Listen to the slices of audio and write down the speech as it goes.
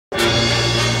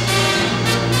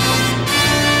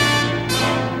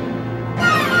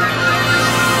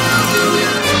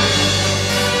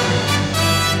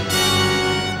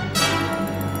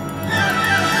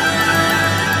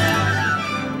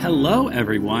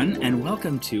everyone, and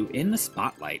welcome to In the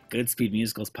Spotlight, Goodspeed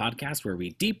Musicals podcast, where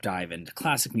we deep dive into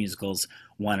classic musicals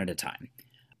one at a time.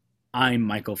 I'm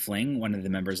Michael Fling, one of the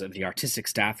members of the artistic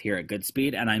staff here at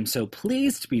Goodspeed, and I'm so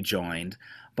pleased to be joined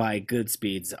by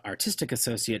Goodspeed's artistic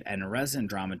associate and resident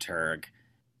dramaturg,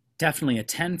 definitely a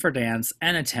 10 for dance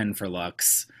and a 10 for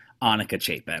looks, Annika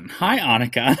Chapin. Hi,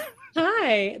 Annika.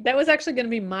 Hi. That was actually going to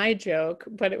be my joke,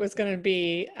 but it was going to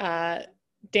be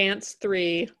dance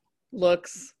 3,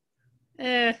 looks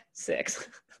 6.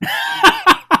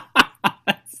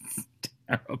 That's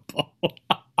terrible.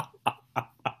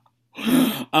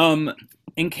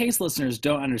 In case listeners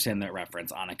don't understand that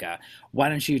reference, Annika, why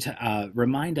don't you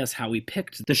remind us how we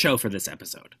picked the show for this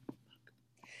episode?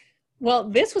 Well,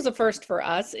 this was a first for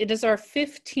us. It is our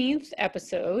 15th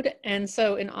episode. And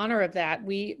so in honor of that,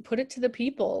 we put it to the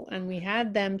people and we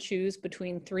had them choose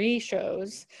between 3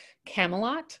 shows,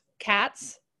 Camelot,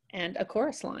 Cats, and A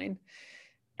Chorus Line.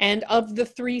 And of the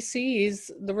 3 C's,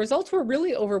 the results were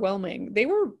really overwhelming. They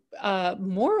were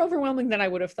more overwhelming than I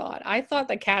would have thought. I thought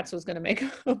that Cats was going to make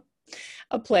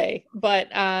a play, but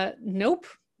nope.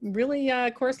 Really,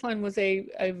 Chorus Line was a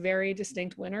very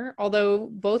distinct winner, although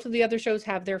both of the other shows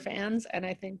have their fans, and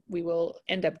I think we will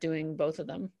end up doing both of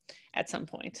them at some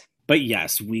point. But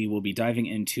yes, we will be diving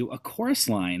into A Chorus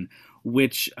Line,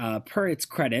 which, per its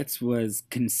credits, was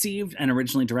conceived and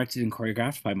originally directed and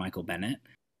choreographed by Michael Bennett.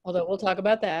 Although we'll talk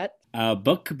about that. A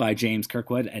book by James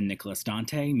Kirkwood and Nicholas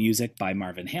Dante, music by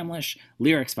Marvin Hamlish,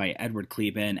 lyrics by Edward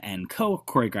Kleben, and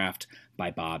co-choreographed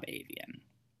by Bob Avian.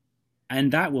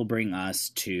 And that will bring us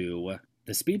to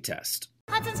the speed test.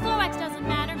 Hudson's Florex doesn't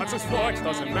matter. Hudson's Florex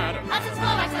doesn't matter. Hudson's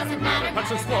Florex doesn't matter.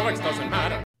 Hudson's Florex doesn't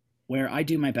matter. Where I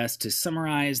do my best to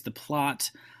summarize the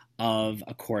plot of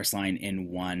A Chorus Line in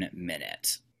 1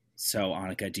 minute. So,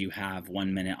 Annika, do you have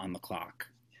 1 minute on the clock?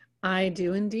 I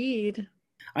do indeed.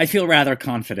 I feel rather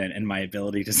confident in my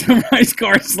ability to summarize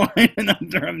Chorus Line in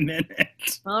under a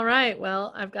minute. All right.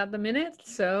 Well, I've got the minute.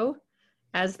 So,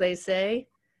 as they say,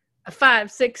 a 5,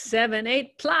 6, 7,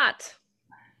 8 plot.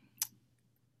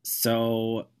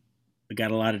 So we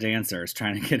got a lot of dancers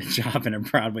trying to get a job in a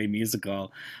Broadway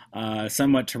musical.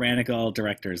 Somewhat tyrannical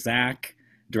director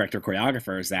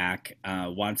choreographer Zach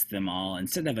wants them all,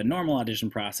 instead of a normal audition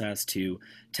process, to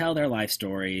tell their life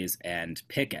stories and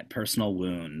pick at personal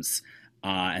wounds.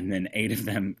 And then 8 of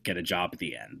them get a job at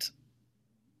the end.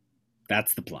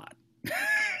 That's the plot.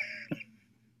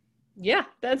 Yeah,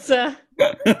 that's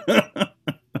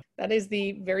that is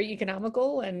the very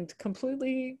economical and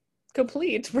completely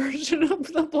complete version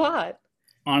of the plot.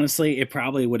 Honestly, it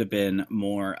probably would have been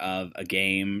more of a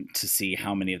game to see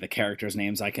how many of the characters'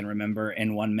 names I can remember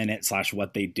in 1 minute /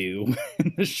 what they do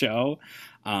in the show.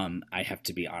 I have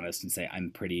to be honest and say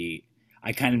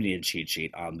I kind of need a cheat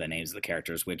sheet on the names of the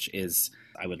characters, which is,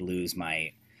 I would lose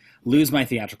my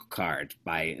theatrical card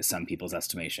by some people's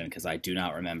estimation, because I do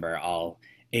not remember all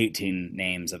 18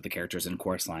 names of the characters in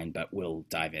Chorus Line, but we'll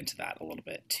dive into that a little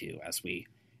bit too as we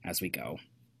go.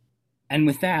 And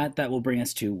with that will bring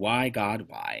us to Why God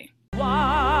Why?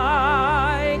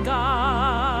 Why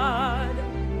God?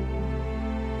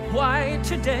 Why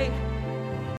today?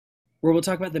 Where we'll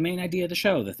talk about the main idea of the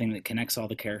show, the thing that connects all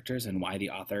the characters and why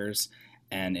the authors,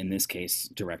 and in this case,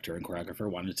 director and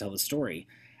choreographer, wanted to tell the story.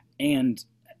 And,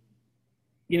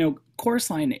 Chorus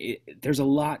Line, there's a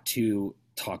lot to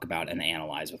talk about and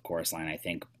analyze with Chorus Line, I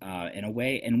think, in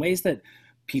ways that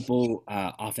people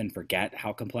often forget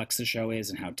how complex the show is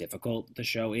and how difficult the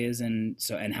show is, and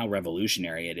how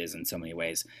revolutionary it is in so many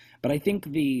ways. But I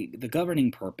think the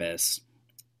governing purpose,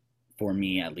 for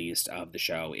me at least, of the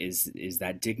show is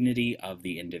that dignity of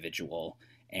the individual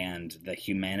and the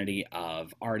humanity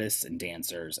of artists and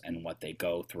dancers and what they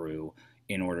go through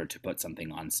in order to put something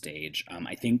on stage.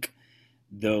 I think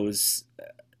those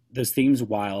themes,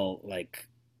 while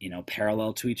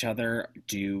parallel to each other,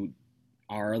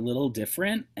 are a little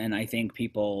different, and I think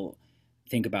people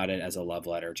think about it as a love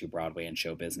letter to Broadway and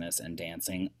show business and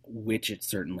dancing, which it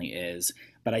certainly is,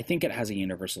 but I think it has a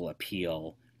universal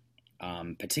appeal,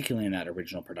 particularly in that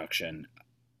original production,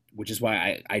 which is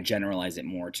why I generalize it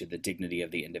more to the dignity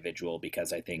of the individual,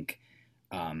 because I think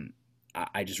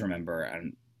I just remember,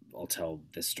 and I'll tell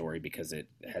this story because it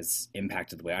has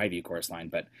impacted the way I view Chorus Line,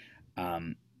 but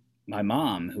my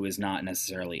mom, who is not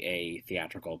necessarily a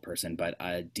theatrical person, but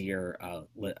a dear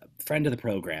friend of the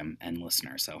program and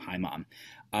listener, so hi, Mom,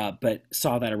 but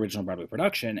saw that original Broadway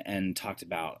production and talked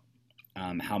about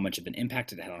how much of an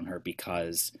impact it had on her,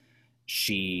 because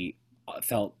she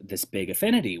felt this big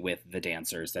affinity with the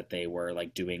dancers, that they were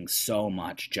doing so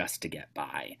much just to get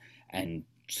by and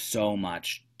so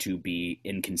much to be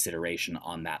in consideration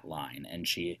on that line. And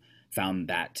she found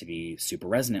that to be super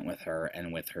resonant with her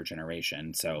and with her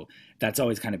generation. So that's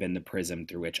always kind of been the prism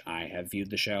through which I have viewed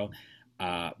the show.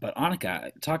 But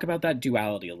Annika, talk about that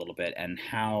duality a little bit and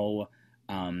how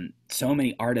so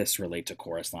many artists relate to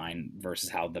Chorus Line versus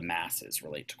how the masses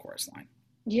relate to Chorus Line.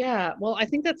 Yeah, well, I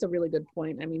think that's a really good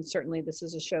point. I mean, certainly this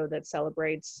is a show that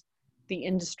celebrates the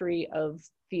industry of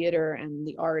theater and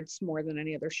the arts more than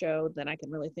any other show that I can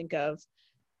really think of.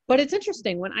 But it's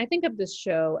interesting when I think of this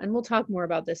show, and we'll talk more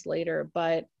about this later,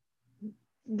 but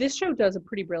this show does a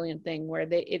pretty brilliant thing where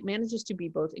it manages to be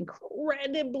both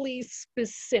incredibly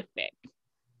specific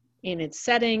in its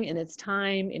setting, in its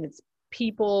time, in its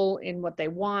people, in what they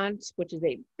want, which is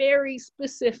a very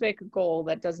specific goal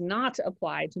that does not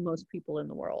apply to most people in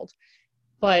the world.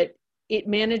 But it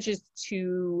manages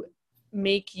to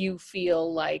make you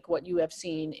feel like what you have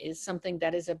seen is something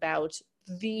that is about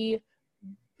the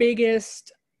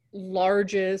biggest,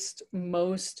 largest,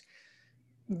 most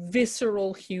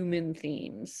visceral human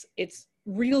themes. It's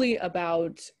really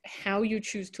about how you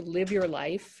choose to live your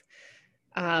life,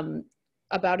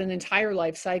 about an entire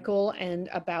life cycle, and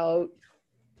about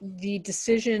the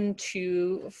decision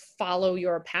to follow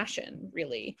your passion,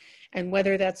 really, and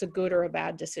whether that's a good or a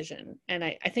bad decision. And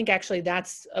I think actually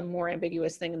that's a more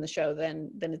ambiguous thing in the show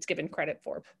than it's given credit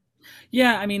for.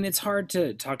 Yeah, I mean, it's hard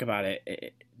to talk about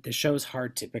it. The show's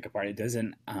hard to pick apart. It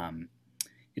doesn't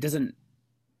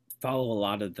follow a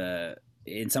lot of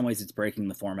in some ways it's breaking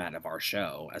the format of our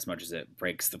show as much as it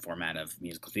breaks the format of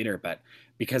musical theater, but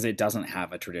because it doesn't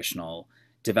have a traditional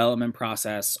development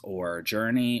process or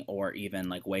journey or even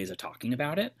like ways of talking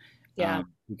about it. Yeah.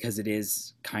 Because it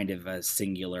is kind of a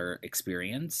singular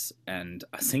experience and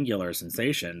a singular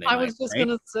sensation. I was just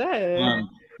gonna say.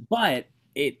 But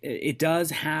it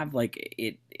does have like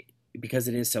it because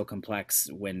it is so complex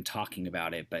when talking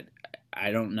about it, but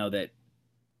I don't know that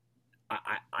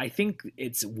I think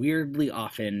it's weirdly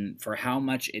often, for how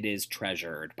much it is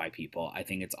treasured by people, I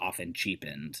think it's often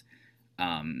cheapened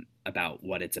about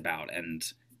what it's about and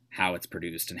how it's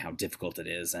produced and how difficult it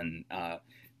is, and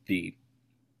the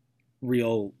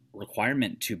real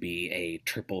requirement to be a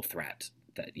triple threat,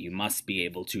 that you must be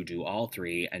able to do all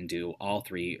three and do all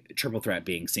three, triple threat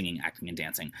being singing, acting, and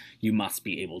dancing. You must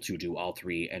be able to do all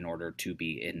three in order to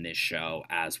be in this show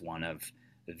as one of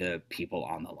the people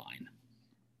on the line.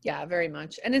 Yeah, very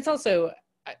much. And it's also,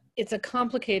 it's a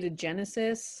complicated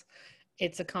genesis.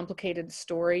 It's a complicated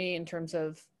story in terms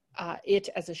of it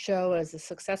as a show, as a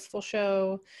successful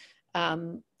show.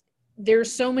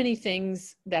 There's so many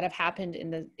things that have happened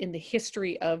in the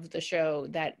history of the show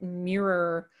that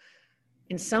mirror,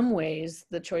 in some ways,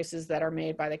 the choices that are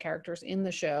made by the characters in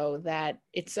the show, that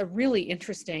it's a really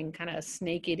interesting kind of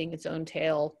snake eating its own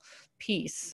tail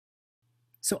piece.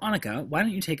 So Annika, why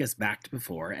don't you take us back to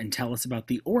before and tell us about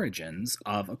the origins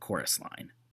of A Chorus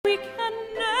Line? We can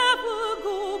never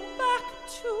go back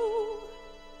to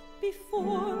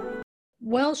before.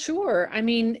 Well, sure. I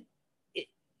mean,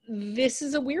 this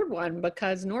is a weird one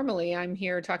because normally I'm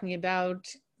here talking about,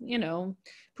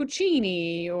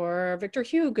 Puccini or Victor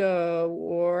Hugo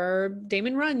or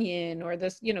Damon Runyon or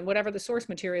this, whatever the source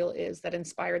material is that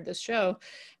inspired this show.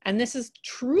 And this is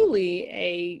truly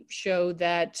a show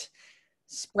that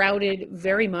sprouted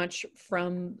very much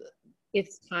from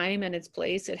its time and its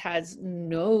place. It has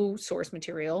no source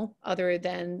material other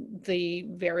than the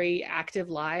very active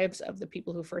lives of the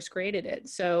people who first created it.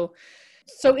 So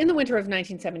in the winter of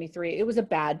 1973, it was a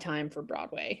bad time for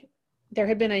Broadway. There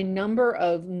had been a number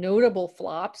of notable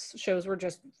flops. Shows were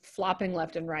just flopping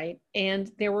left and right,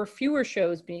 and there were fewer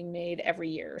shows being made every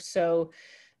year. So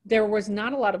there was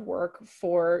not a lot of work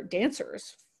for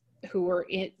dancers who were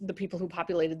the people who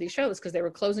populated these shows, because they were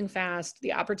closing fast.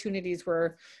 The opportunities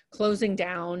were closing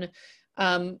down.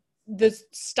 The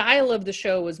style of the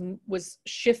show was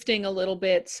shifting a little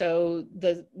bit. So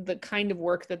the kind of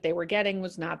work that they were getting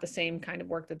was not the same kind of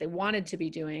work that they wanted to be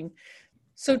doing.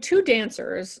 So two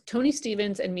dancers, Tony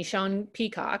Stevens and Michonne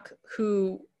Peacock,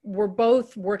 who were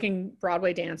both working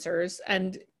Broadway dancers,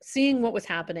 and seeing what was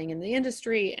happening in the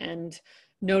industry and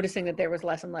noticing that there was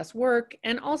less and less work,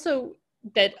 and also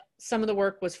that some of the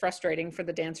work was frustrating for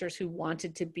the dancers who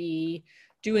wanted to be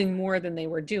doing more than they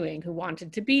were doing, who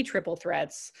wanted to be triple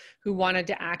threats, who wanted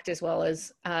to act as well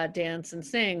as dance and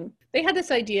sing. They had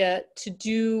this idea to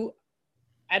do,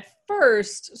 at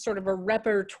first, sort of a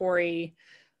repertory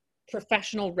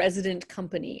professional resident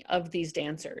company of these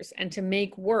dancers, and to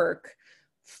make work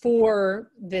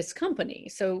for this company.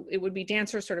 So it would be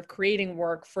dancers sort of creating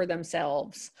work for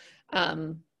themselves.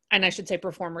 And I should say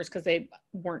performers, because they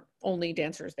weren't only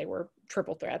dancers, they were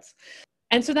triple threats.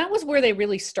 And so that was where they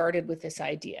really started with this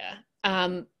idea.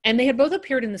 And they had both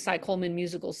appeared in the Cy Coleman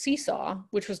musical Seesaw,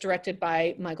 which was directed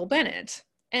by Michael Bennett.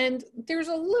 And there's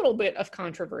a little bit of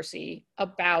controversy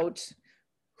about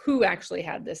who actually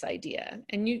had this idea.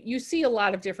 And you see a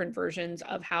lot of different versions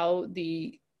of how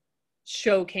the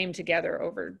show came together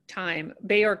over time.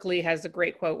 Bjork Lee has a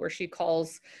great quote where she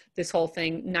calls this whole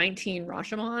thing 19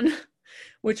 Rashomon,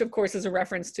 which of course is a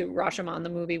reference to Rashomon, the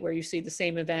movie, where you see the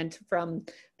same event from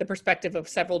the perspective of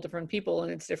several different people,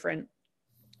 and it's different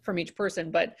from each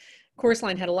person. But Chorus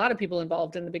Line had a lot of people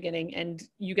involved in the beginning, and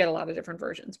you get a lot of different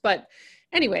versions. But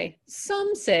anyway,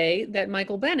 some say that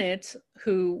Michael Bennett,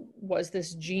 who was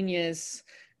this genius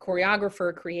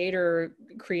choreographer, creator,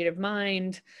 creative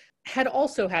mind, had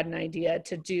also had an idea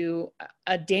to do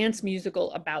a dance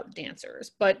musical about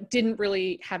dancers, but didn't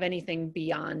really have anything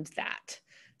beyond that.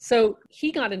 So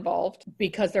he got involved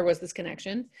because there was this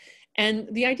connection. And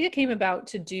the idea came about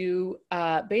to do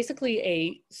basically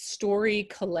a story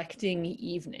collecting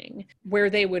evening where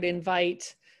they would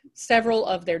invite several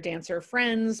of their dancer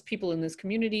friends, people in this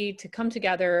community, to come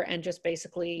together and just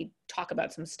basically talk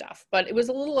about some stuff. But it was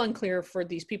a little unclear for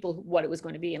these people what it was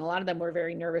going to be. And a lot of them were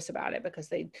very nervous about it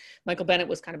because Michael Bennett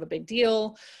was kind of a big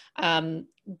deal.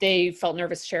 They felt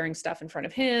nervous sharing stuff in front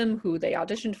of him, who they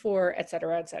auditioned for, et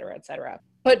cetera, et cetera, et cetera.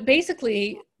 But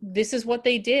basically, this is what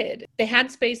they did. They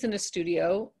had space in a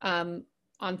studio on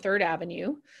 3rd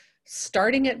Avenue,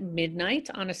 starting at midnight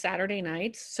on a Saturday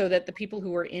night, so that the people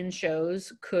who were in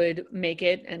shows could make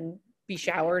it and be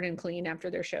showered and clean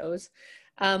after their shows.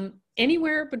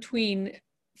 Anywhere between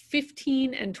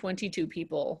 15 and 22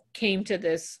 people came to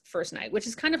this first night, which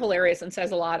is kind of hilarious and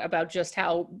says a lot about just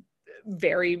how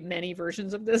very many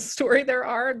versions of this story there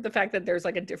are. The fact that there's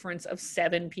like a difference of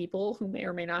 7 people who may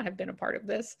or may not have been a part of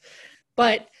this.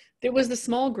 But there was the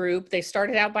small group. They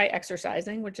started out by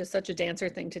exercising, which is such a dancer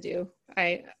thing to do.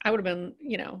 I would have been,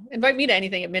 invite me to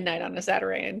anything at midnight on a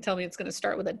Saturday and tell me it's going to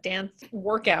start with a dance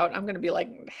workout. I'm going to be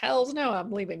like, hells no,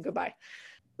 I'm leaving. Goodbye.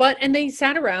 And they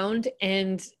sat around,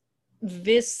 and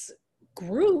this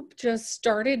group just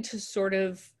started to sort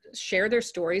of share their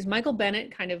stories. Michael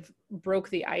Bennett kind of broke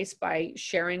the ice by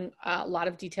sharing a lot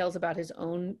of details about his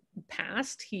own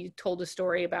past. He told a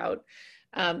story about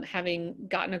having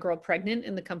gotten a girl pregnant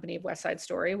in the company of West Side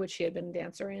Story, which he had been a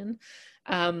dancer in,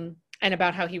 and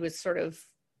about how he was sort of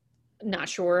not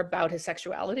sure about his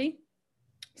sexuality.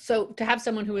 So to have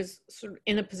someone who was sort of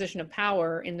in a position of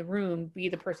power in the room be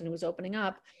the person who was opening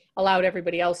up allowed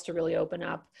everybody else to really open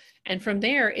up. And from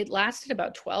there, it lasted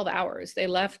about 12 hours. They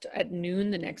left at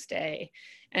noon the next day,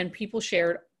 and people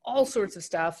shared all sorts of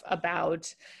stuff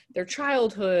about their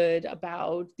childhood,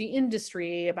 about the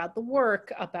industry, about the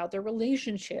work, about their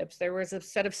relationships. There was a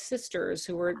set of sisters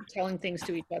who were telling things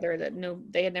to each other that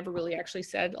they had never really actually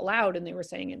said aloud, and they were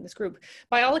saying it in this group.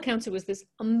 By all accounts, it was this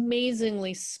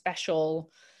amazingly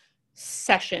special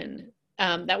session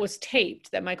that was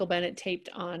taped, that Michael Bennett taped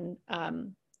on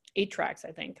 8 tracks,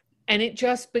 I think. And it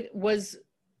just was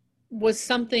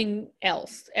something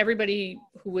else. Everybody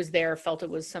who was there felt it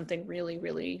was something really,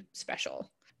 really special.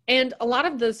 And a lot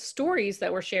of the stories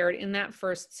that were shared in that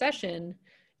first session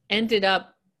ended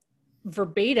up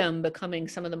verbatim becoming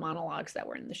some of the monologues that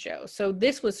were in the show. So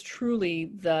this was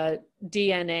truly the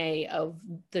DNA of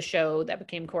the show that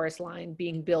became Chorus Line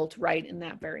being built right in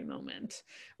that very moment.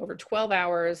 Over 12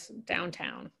 hours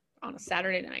downtown on a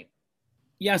Saturday night.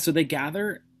 Yeah, so they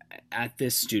gather at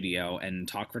this studio and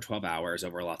talk for 12 hours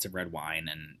over lots of red wine,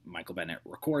 and Michael Bennett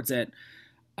records it.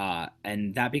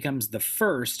 And that becomes the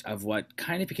first of what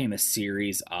kind of became a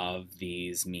series of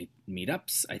these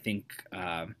meetups. I think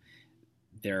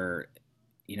they're,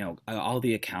 all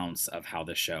the accounts of how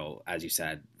the show, as you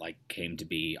said, like came to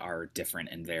be are different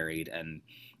and varied. And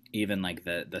even like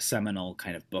the seminal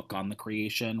kind of book on the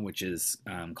creation, which is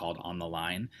called On the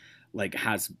Line, like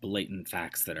has blatant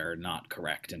facts that are not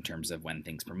correct in terms of when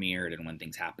things premiered and when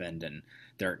things happened. And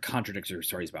there are contradictory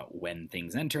stories about when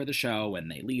things enter the show, when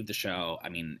they leave the show. I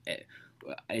mean,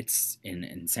 it's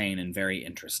insane and very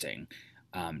interesting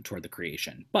toward the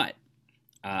creation. But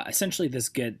essentially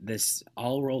this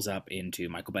all rolls up into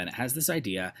Michael Bennett has this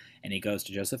idea, and he goes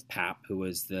to Joseph Papp, who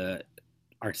was the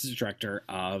artistic director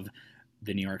of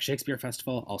the New York Shakespeare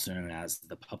Festival, also known as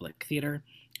the Public Theater.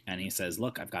 And he says,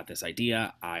 look, I've got this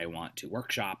idea. I want to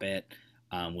workshop it.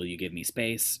 Will you give me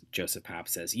space? Joseph Papp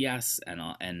says yes.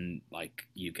 And like,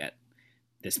 you get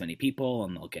this many people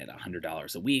and they'll get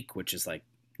 $100 a week, which is like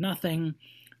nothing.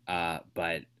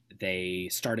 But they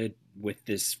started with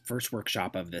this first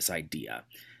workshop of this idea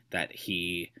that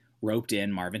he roped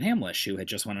in Marvin Hamlisch, who had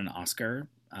just won an Oscar,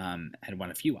 had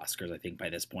won a few Oscars, I think, by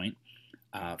this point,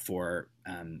 for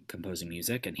composing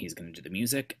music. And he's going to do the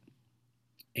music.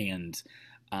 And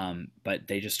But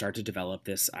they just start to develop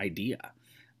this idea.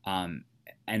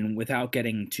 And without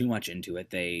getting too much into it,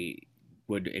 they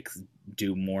would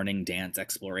do morning dance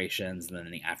explorations, and then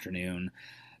in the afternoon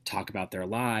talk about their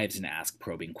lives and ask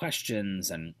probing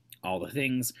questions and all the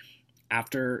things.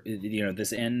 After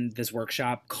this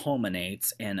workshop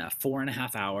culminates in a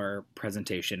 4.5 hour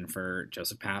presentation for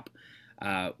Joseph Papp,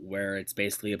 where it's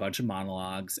basically a bunch of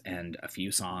monologues and a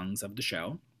few songs of the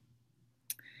show.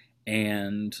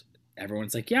 And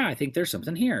everyone's like, yeah, I think there's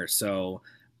something here. So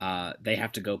they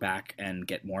have to go back and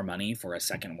get more money for a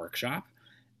second workshop.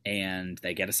 And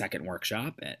they get a second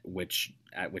workshop, at which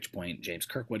point James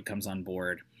Kirkwood comes on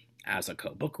board as a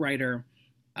co-book writer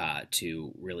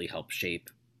to really help shape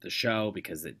the show,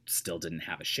 because it still didn't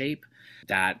have a shape.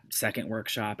 That second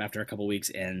workshop, after a couple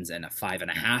weeks, ends in a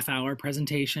 5.5 hour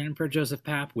presentation for Joseph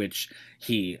Papp, which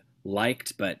he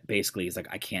liked, but basically he's like,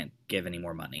 I can't give any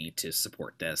more money to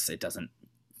support this. It doesn't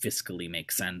fiscally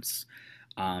make sense.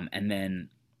 And then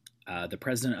the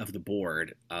president of the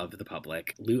board of the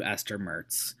Public, Lou Esther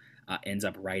Mertz, ends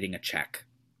up writing a check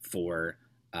for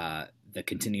the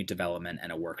continued development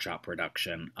and a workshop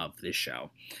production of this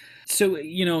show. So,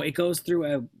 it goes through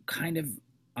a kind of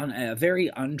a very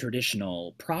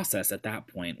untraditional process at that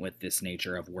point, with this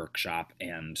nature of workshop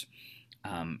and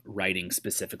writing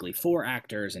specifically for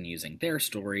actors and using their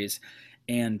stories.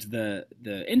 And the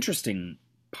interesting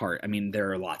part, I mean,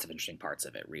 there are lots of interesting parts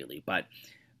of it, really, but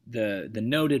the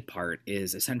noted part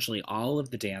is essentially all of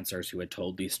the dancers who had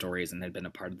told these stories and had been a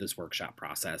part of this workshop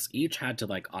process each had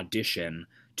to audition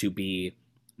to be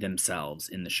themselves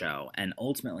in the show, and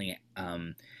ultimately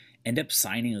end up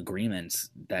signing agreements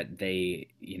that they,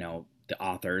 the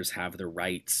authors have the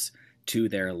rights to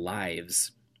their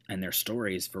lives and their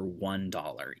stories for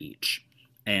 $1 each,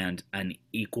 and an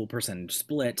equal percentage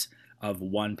split of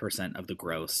 1% of the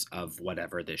gross of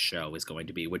whatever this show is going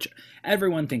to be, which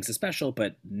everyone thinks is special,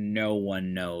 but no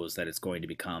one knows that it's going to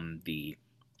become the,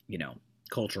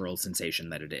 cultural sensation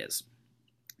that it is.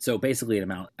 So basically it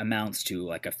amounts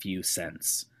to a few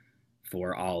cents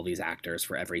for all these actors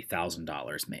for every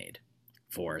 $1,000 made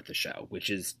for the show, which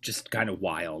is just kind of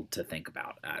wild to think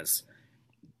about.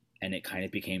 And it kind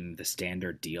of became the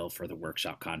standard deal for the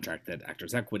workshop contract that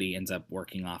Actors Equity ends up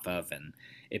working off of, and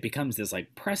it becomes this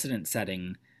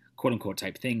precedent-setting, quote-unquote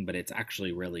type thing, but it's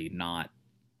actually really not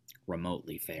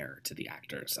remotely fair to the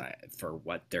actors for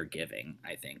what they're giving,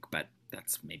 I think. But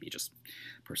that's maybe just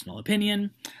personal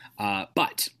opinion.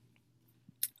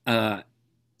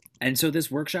 And so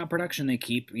this workshop production, they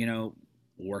keep,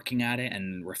 working at it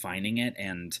and refining it,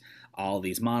 and all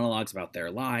these monologues about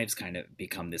their lives kind of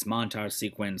become this montage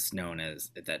sequence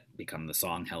that become the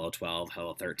song Hello 12,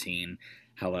 Hello 13,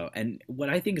 Hello. And what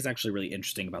I think is actually really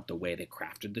interesting about the way they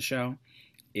crafted the show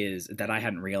is that I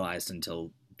hadn't realized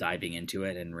until diving into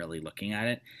it and really looking at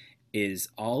it, is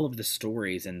all of the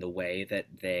stories and the way that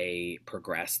they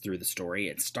progress through the story.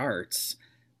 It starts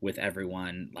with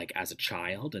everyone as a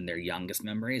child and their youngest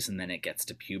memories, and then it gets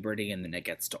to puberty, and then it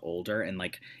gets to older, and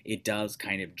it does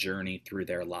kind of journey through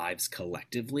their lives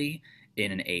collectively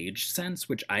in an age sense,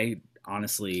 which I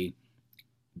honestly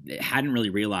hadn't really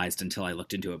realized until I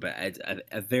looked into it, but it's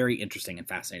a very interesting and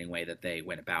fascinating way that they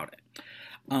went about it.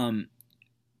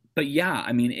 But yeah,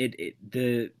 I mean,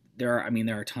 there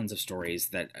are tons of stories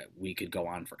that we could go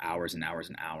on for hours and hours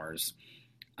and hours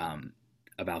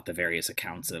about the various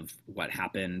accounts of what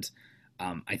happened.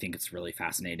 I think it's really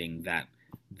fascinating that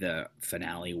the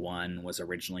finale one was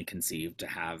originally conceived to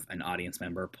have an audience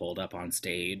member pulled up on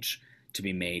stage to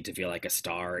be made to feel like a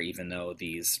star, even though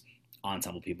these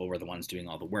ensemble people were the ones doing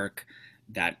all the work.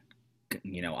 That,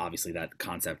 obviously that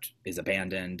concept is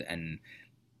abandoned, and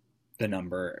that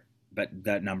number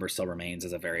still remains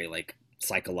as a very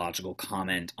psychological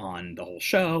comment on the whole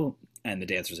show and the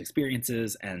dancers'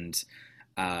 experiences and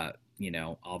all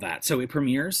that. So it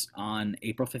premieres on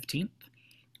April 15th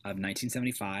of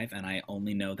 1975, and I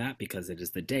only know that because it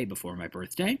is the day before my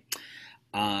birthday.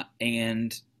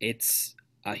 And it's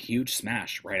a huge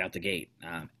smash right out the gate.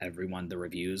 The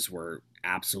reviews were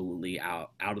absolutely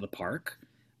out of the park,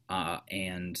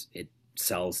 and it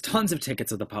sells tons of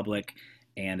tickets at the Public,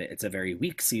 and it's a very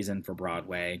weak season for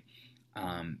Broadway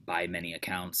by many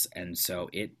accounts, and so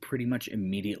it pretty much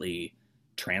immediately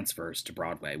transfers to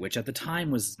Broadway, which at the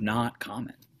time was not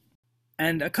common.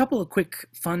 And a couple of quick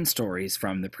fun stories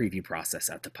from the preview process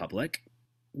at the Public.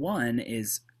 One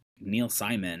is Neil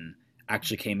Simon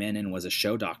actually came in and was a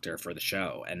show doctor for the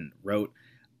show and wrote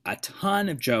a ton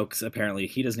of jokes. Apparently,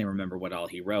 he doesn't even remember what all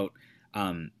he wrote,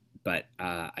 but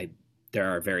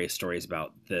there are various stories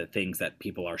about the things that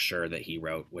people are sure that he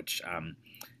wrote, which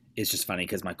is just funny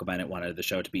because Michael Bennett wanted the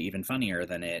show to be even funnier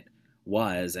than it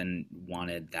was and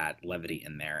wanted that levity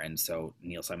in there. And so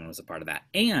Neil Simon was a part of that.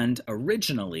 And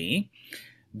originally,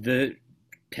 the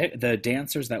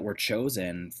dancers that were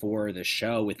chosen for the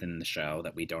show within the show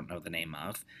that we don't know the name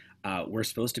of were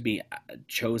supposed to be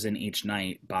chosen each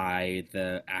night by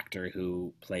the actor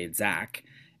who played Zach,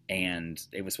 and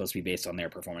it was supposed to be based on their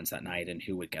performance that night and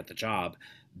who would get the job.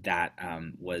 That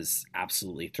was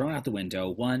absolutely thrown out the window.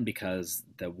 One, because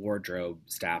the wardrobe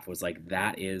staff was like,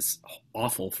 that is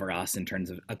awful for us in terms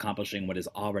of accomplishing what is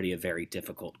already a very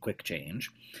difficult quick change.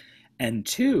 And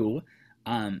two,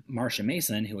 Marsha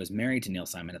Mason, who was married to Neil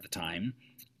Simon at the time,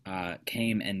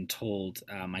 came and told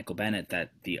Michael Bennett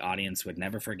that the audience would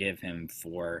never forgive him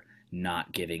for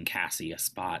not giving Cassie a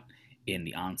spot in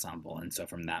the ensemble. And so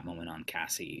from that moment on,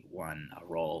 Cassie won a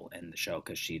role in the show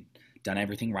because she'd done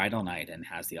everything right all night and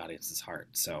has the audience's heart.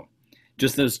 So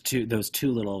just those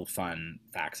two little fun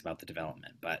facts about the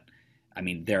development. But I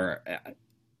mean,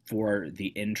 for the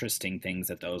interesting things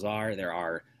that those are, there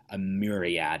are a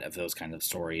myriad of those kinds of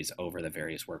stories over the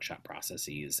various workshop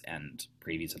processes and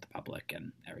previews of the public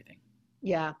and everything.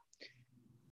 Yeah.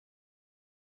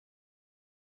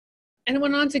 And it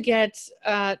went on to get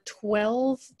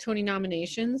 12 Tony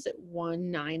nominations. It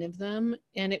won 9 of them,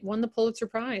 and it won the Pulitzer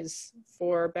Prize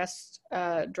for Best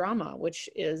Drama, which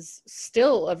is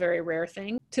still a very rare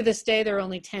thing. To this day, there are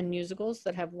only 10 musicals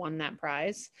that have won that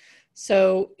prize.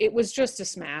 So it was just a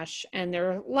smash, and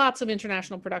there are lots of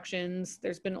international productions.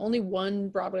 There's been only one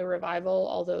Broadway revival,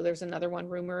 although there's another one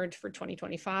rumored for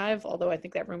 2025, although I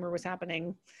think that rumor was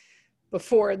happening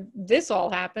before this all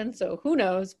happened, so who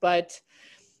knows, but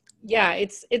yeah,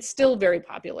 it's still very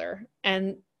popular.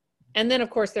 And then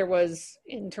of course there was,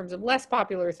 in terms of less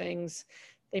popular things,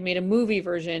 they made a movie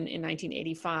version in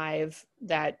 1985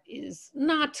 that is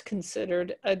not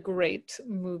considered a great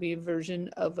movie version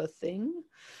of a thing.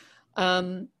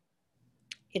 It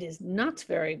is not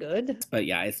very good. But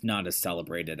yeah, it's not a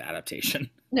celebrated adaptation.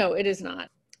 No, it is not.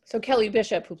 So Kelly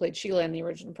Bishop, who played Sheila in the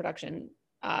original production,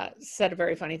 said a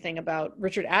very funny thing about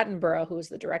Richard Attenborough, who was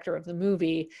the director of the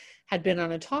movie, had been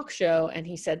on a talk show, and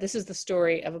he said, this is the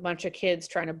story of a bunch of kids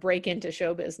trying to break into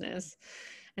show business.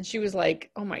 And she was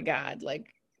like, oh my God,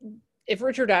 like, if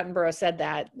Richard Attenborough said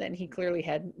that, then he clearly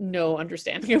had no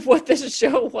understanding of what this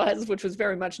show was, which was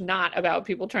very much not about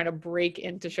people trying to break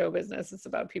into show business. It's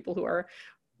about people who are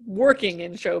working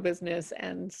in show business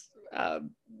and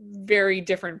very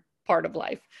different part of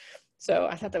life. So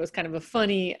I thought that was kind of a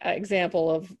funny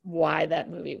example of why that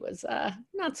movie was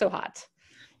not so hot.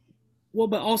 Well,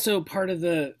 but also part of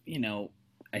the,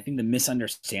 I think the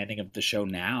misunderstanding of the show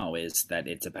now is that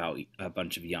it's about a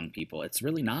bunch of young people. It's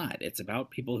really not. It's about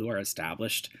people who are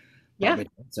established Broadway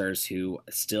dancers who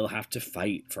still have to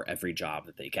fight for every job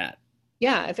that they get.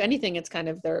 Yeah, if anything, it's kind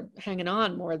of they're hanging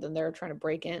on more than they're trying to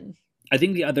break in. I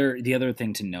think the other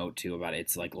thing to note too about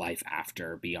it's like life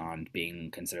after, beyond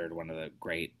being considered one of the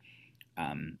greatest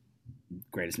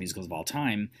musicals of all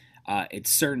time, it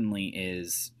certainly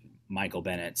is Michael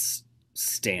Bennett's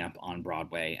stamp on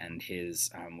Broadway, and his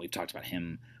we've talked about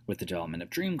him with the development of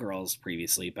Dreamgirls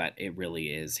previously, but it really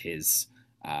is his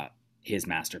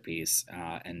masterpiece,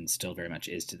 and still very much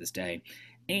is to this day.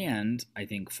 And I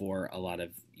think for a lot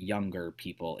of younger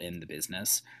people in the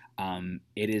business,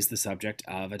 it is the subject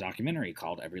of a documentary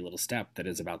called Every Little Step that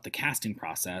is about the casting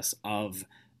process of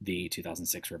the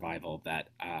 2006 revival that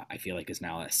I feel like is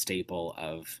now a staple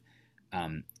of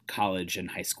college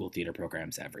and high school theater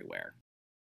programs everywhere.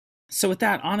 So with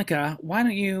that, Annika, why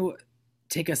don't you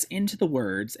take us into the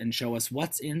words and show us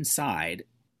what's inside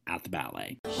At the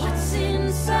Ballet? What's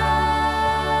inside?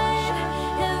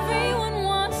 Everyone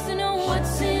wants to know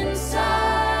what's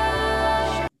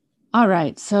inside. All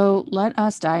right, so let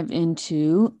us dive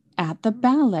into At the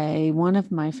Ballet, one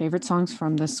of my favorite songs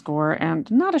from the score,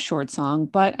 and not a short song,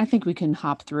 but I think we can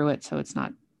hop through it so it's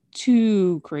not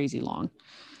too crazy long.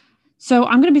 So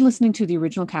I'm going to be listening to the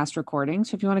original cast recording.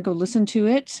 So if you want to go listen to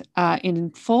it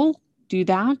in full, do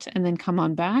that, and then come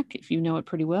on back. If you know it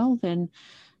pretty well, then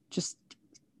just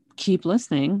keep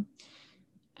listening.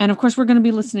 And of course, we're going to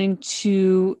be listening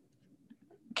to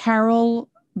Carol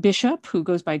Bishop, who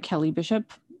goes by Kelly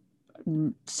Bishop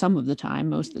some of the time,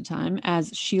 most of the time,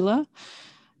 as Sheila,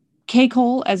 Kay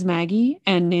Cole as Maggie,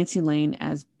 and Nancy Lane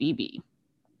as BB.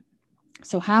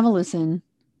 So have a listen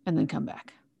and then come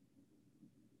back.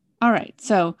 All right,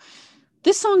 so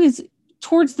this song is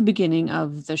towards the beginning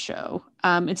of the show.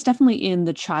 It's definitely in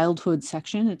the childhood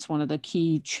section. It's one of the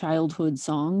key childhood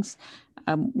songs,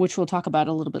 which we'll talk about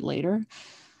a little bit later.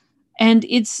 And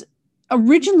it's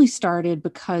originally started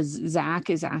because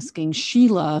Zach is asking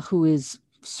Sheila, who is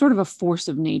sort of a force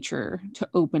of nature, to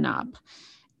open up.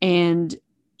 And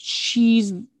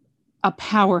she's a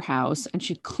powerhouse, and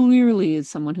she clearly is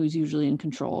someone who's usually in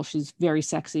control. She's very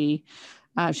sexy.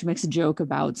 She makes a joke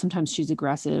about sometimes she's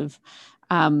aggressive.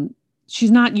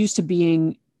 She's not used to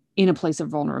being in a place of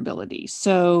vulnerability.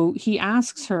 So he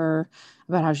asks her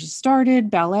about how she started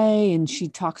ballet, and she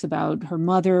talks about her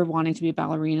mother wanting to be a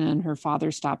ballerina and her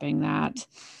father stopping that.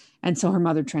 And so her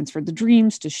mother transferred the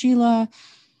dreams to Sheila.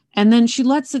 And then she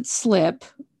lets it slip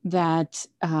that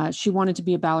she wanted to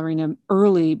be a ballerina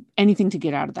early, anything to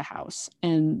get out of the house.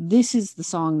 And this is the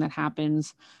song that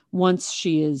happens once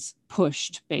she is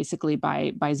pushed basically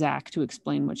by Zach to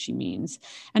explain what she means.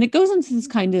 And it goes into this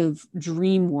kind of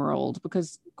dream world,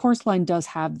 because Chorus Line does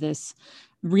have this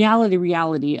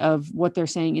reality of what they're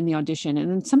saying in the audition. And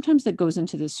then sometimes that goes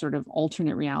into this sort of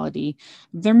alternate reality,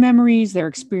 their memories, their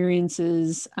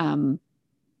experiences,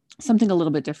 something a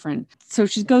little bit different. So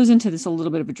she goes into this a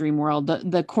little bit of a dream world.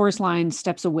 The chorus line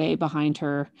steps away behind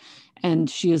her, and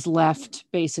she is left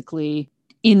basically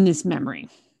in this memory.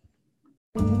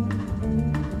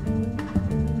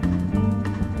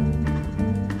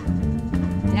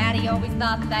 Daddy always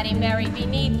thought that he married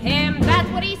beneath him. That's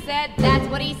what he said, that's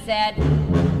what he said.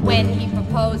 When he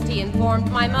proposed, he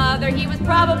informed my mother he was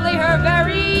probably her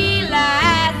very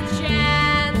last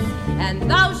chance. And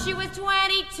though she was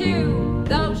 22,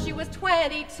 though she was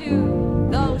 22,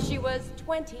 though she was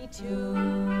 22,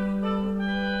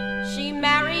 she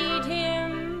married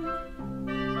him.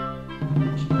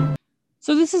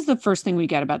 So this is the first thing we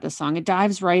get about this song. It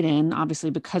dives right in,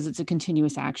 obviously, because it's a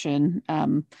continuous action.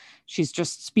 She's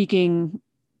just speaking.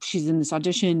 She's in this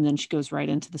audition, then she goes right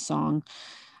into the song.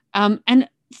 And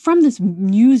from this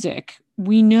music,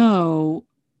 we know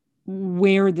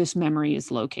where this memory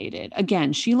is located.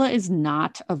 Again, Sheila is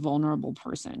not a vulnerable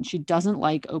person. She doesn't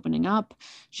like opening up.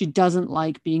 She doesn't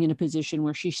like being in a position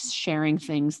where she's sharing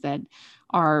things that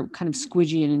are kind of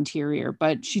squidgy and interior,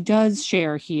 but she does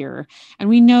share here. And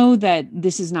we know that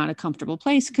this is not a comfortable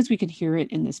place because we can hear it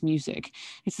in this music.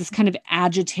 It's this kind of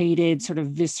agitated, sort of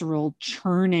visceral,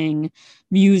 churning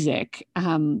music.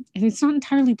 And it's not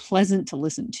entirely pleasant to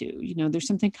listen to. You know, there's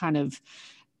something kind of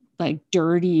like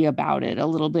dirty about it, a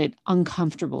little bit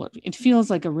uncomfortable. It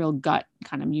feels like a real gut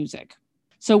kind of music.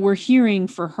 So we're hearing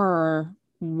for her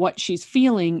what she's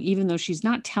feeling, even though she's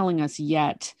not telling us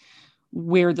yet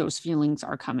where those feelings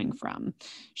are coming from.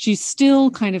 She's still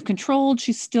kind of controlled.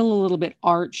 She's still a little bit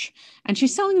arch, and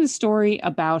she's telling the story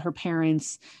about her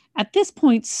parents at this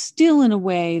point, still in a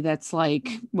way that's like,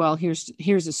 well, here's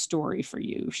a story for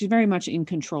you. She's very much in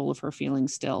control of her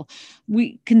feelings still.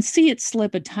 We can see it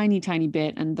slip a tiny, tiny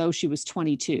bit. And though she was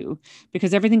 22,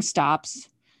 because everything stops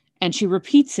and she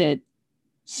repeats it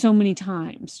so many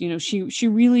times, you know, she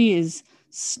really is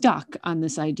stuck on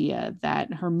this idea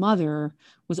that her mother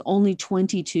was only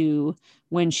 22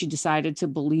 when she decided to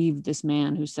believe this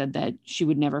man who said that she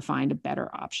would never find a better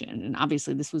option. And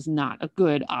obviously this was not a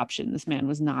good option. This man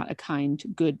was not a kind,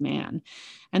 good man.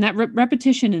 And that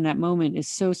repetition in that moment is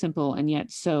so simple and yet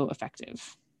so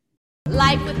effective.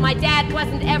 Life with my dad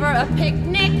wasn't ever a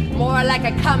picnic, more like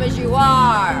a come as you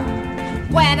are.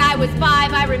 When I was 5,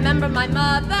 I remember my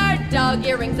mother dug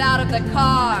earrings out of the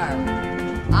car.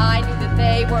 I knew that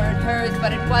they weren't hers,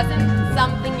 but it wasn't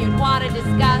something you'd want to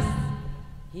discuss.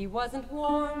 He wasn't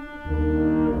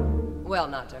warm. Well,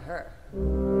 not to her.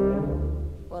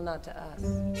 Well, not to us.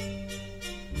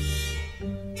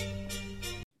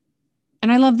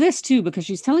 And I love this too, because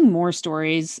she's telling more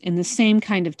stories in the same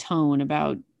kind of tone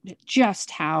about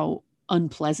just how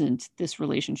unpleasant this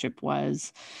relationship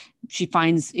was. She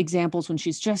finds examples when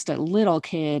she's just a little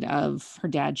kid of her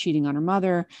dad cheating on her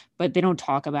mother, but they don't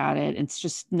talk about it. It's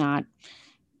just not,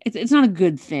 it's not a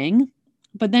good thing.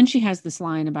 But then she has this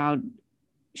line about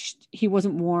he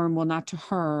wasn't warm, well, not to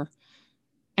her.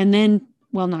 And then,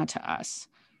 well, not to us.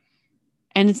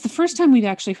 And it's the first time we've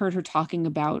actually heard her talking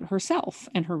about herself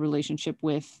and her relationship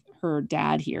with her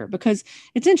dad here, because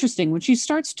it's interesting when she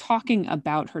starts talking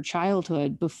about her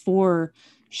childhood before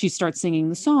she starts singing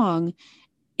the song,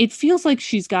 it feels like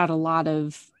she's got a lot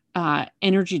of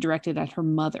energy directed at her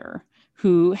mother,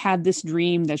 who had this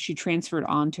dream that she transferred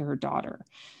on to her daughter.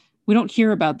 We don't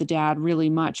hear about the dad really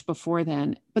much before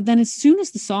then, but then as soon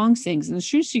as the song sings and as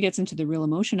soon as she gets into the real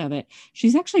emotion of it,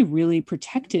 she's actually really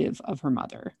protective of her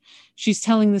mother. She's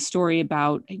telling the story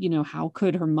about, you know, how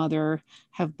could her mother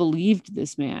have believed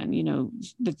this man, you know,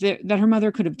 that her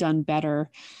mother could have done better,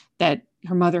 that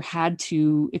her mother had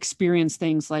to experience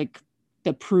things like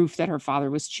the proof that her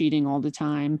father was cheating all the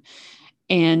time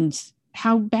and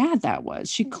how bad that was.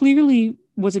 She clearly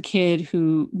was a kid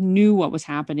who knew what was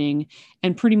happening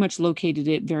and pretty much located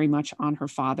it very much on her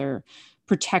father,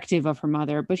 protective of her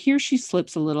mother. But here she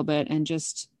slips a little bit and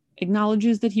just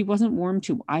acknowledges that he wasn't warm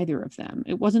to either of them.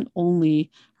 It wasn't only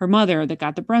her mother that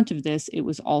got the brunt of this, it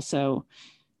was also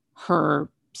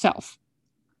herself.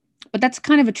 But that's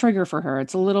kind of a trigger for her.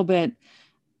 It's a little bit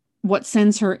what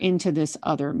sends her into this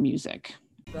other music.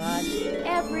 But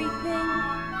everything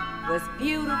was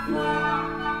beautiful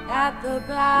at the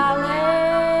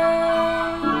ballet.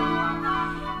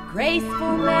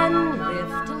 Graceful men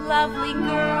lift lovely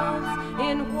girls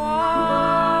in white.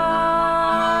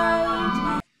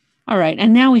 All right,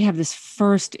 and now we have this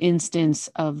first instance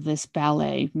of this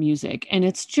ballet music, and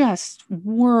it's just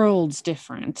worlds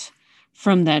different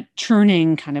from that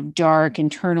churning kind of dark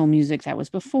internal music that was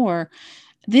before.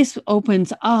 This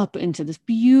opens up into this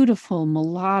beautiful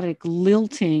melodic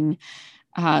lilting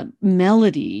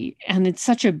melody, and it's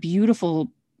such a beautiful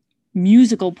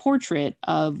musical portrait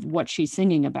of what she's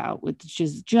singing about, which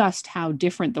is just how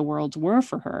different the worlds were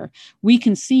for her. We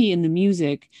can see in the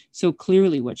music so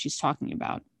clearly what she's talking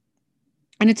about.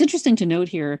 And it's interesting to note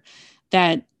here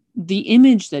that the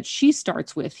image that she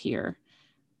starts with here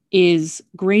is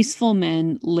graceful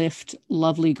men lift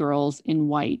lovely girls in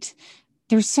white.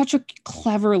 There's such a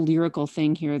clever lyrical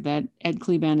thing here that Ed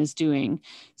Kleban is doing.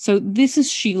 So this is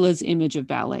Sheila's image of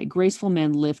ballet. Graceful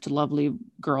men lift lovely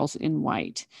girls in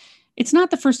white. It's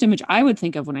not the first image I would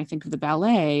think of when I think of the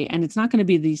ballet, and it's not going to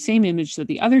be the same image that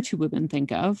the other two women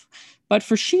think of. But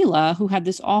for Sheila, who had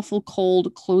this awful,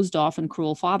 cold, closed off and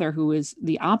cruel father who is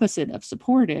the opposite of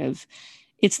supportive,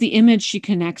 it's the image she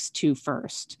connects to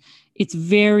first. It's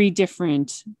very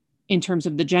different in terms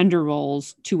of the gender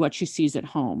roles to what she sees at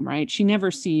home, right? She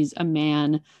never sees a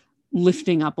man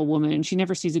lifting up a woman. She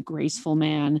never sees a graceful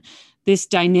man. This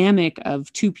dynamic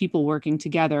of two people working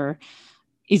together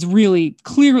is really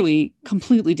clearly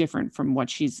completely different from what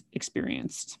she's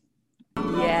experienced.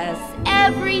 Yes,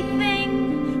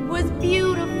 everything was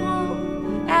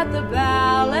beautiful at the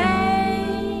ballet.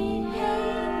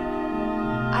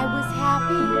 I was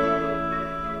happy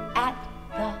at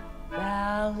the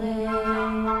ballet.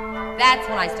 That's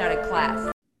when I started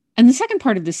class. And the second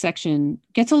part of this section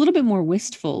gets a little bit more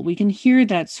wistful. We can hear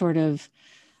that sort of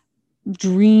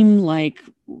dream-like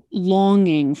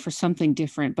longing for something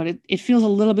different, but it feels a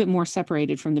little bit more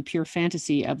separated from the pure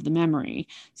fantasy of the memory.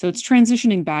 So it's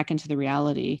transitioning back into the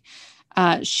reality.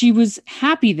 She was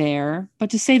happy there, but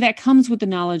to say that comes with the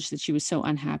knowledge that she was so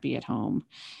unhappy at home.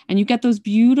 And you get those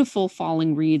beautiful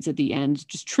falling reeds at the end,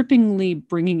 just trippingly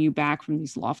bringing you back from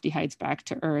these lofty heights back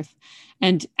to earth.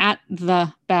 And at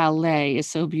the ballet is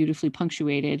so beautifully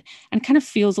punctuated and kind of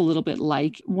feels a little bit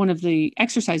like one of the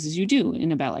exercises you do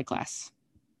in a ballet class.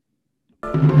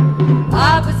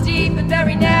 Up a steep and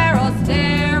very narrow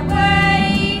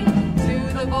stairway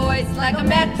to the voice like a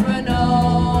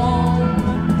metronome.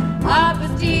 Up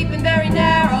a steep and very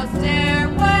narrow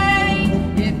stairway.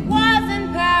 It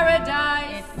wasn't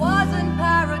paradise. It wasn't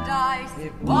paradise.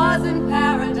 It wasn't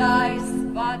paradise,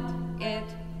 but it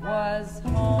was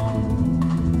home.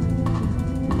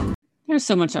 There's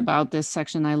so much about this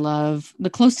section I love.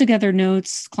 The close together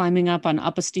notes climbing up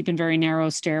a steep and very narrow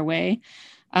stairway.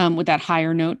 With that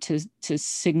higher note to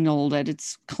signal that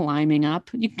it's climbing up.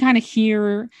 You can kind of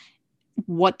hear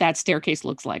what that staircase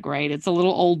looks like, right? It's a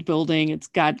little old building. It's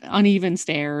got uneven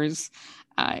stairs.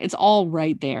 It's all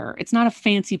right there. It's not a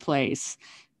fancy place.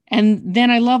 And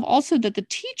then I love also that the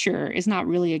teacher is not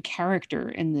really a character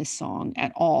in this song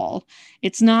at all.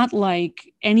 It's not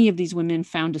like any of these women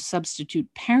found a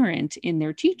substitute parent in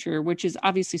their teacher, which is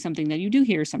obviously something that you do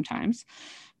hear sometimes,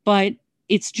 but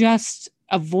it's just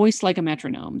a voice like a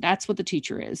metronome. That's what the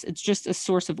teacher is. It's just a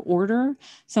source of order,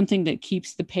 something that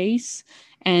keeps the pace,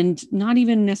 and not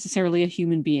even necessarily a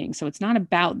human being. So it's not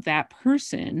about that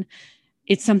person.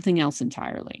 It's something else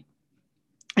entirely.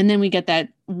 And then we get that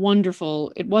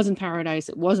wonderful, it wasn't paradise,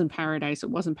 it wasn't paradise, it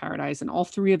wasn't paradise. And all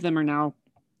three of them are now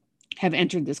have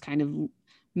entered this kind of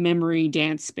memory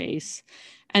dance space.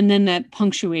 And then that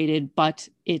punctuated, but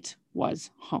it was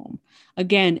home.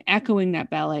 Again, echoing that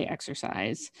ballet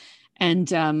exercise. And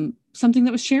something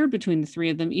that was shared between the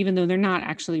three of them, even though they're not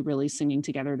actually really singing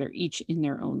together. They're each in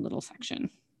their own little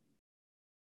section.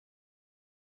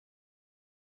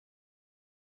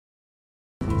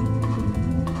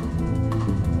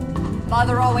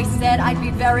 Mother always said I'd be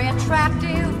very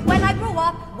attractive when I grew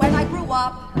up,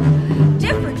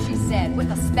 Different, she said,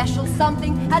 with a special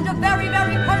something and a very,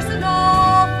 very personal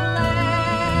flair.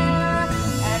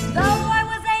 And though I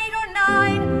was 8 or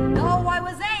 9, though I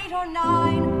was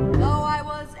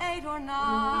 8 or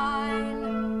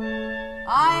 9,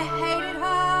 I hated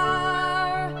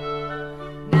her.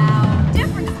 Now,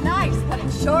 different is nice, but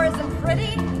it sure isn't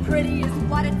pretty. Pretty is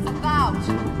what it's about.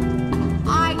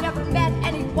 I never met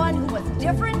anyone who was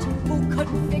different, who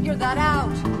couldn't figure that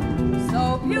out.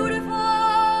 So beautiful,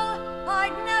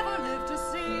 I'd never live to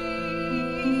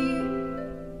see.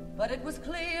 But it was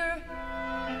clear,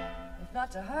 if not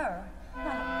to her,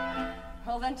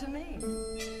 well then to me.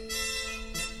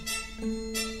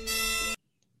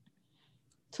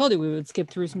 Told you we would skip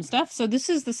through some stuff. So this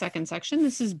is the second section.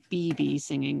 This is BB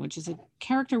singing, which is a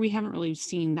character we haven't really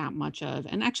seen that much of.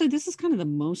 And actually, this is kind of the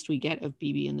most we get of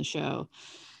BB in the show.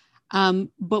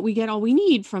 But we get all we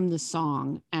need from the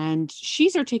song. And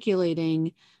she's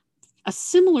articulating a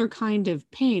similar kind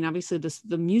of pain. Obviously,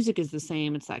 the music is the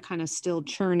same. It's that kind of still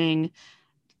churning,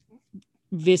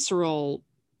 visceral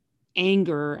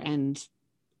anger and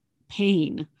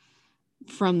pain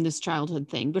from this childhood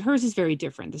thing, but hers is very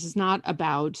different. This is not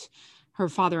about her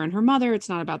father and her mother. It's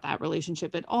not about that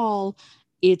relationship at all.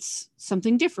 It's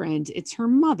something different. It's her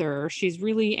mother. She's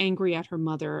really angry at her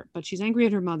mother, but she's angry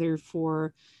at her mother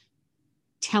for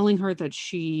telling her that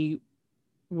she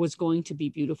was going to be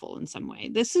beautiful in some way.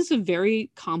 This is a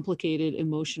very complicated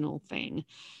emotional thing,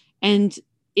 and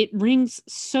it rings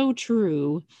so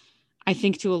true, I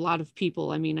think, to a lot of people.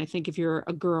 I mean, I think if you're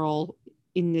a girl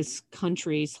in this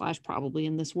country / probably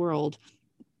in this world,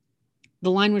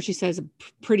 the line where she says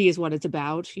pretty is what it's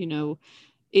about, you know,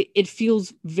 it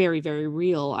feels very, very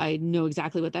real. I know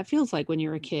exactly what that feels like when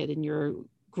you're a kid and you're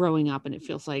growing up, and it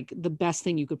feels like the best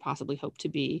thing you could possibly hope to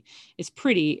be is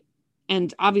pretty.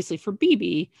 And obviously for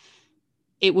BB,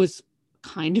 it was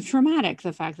kind of traumatic,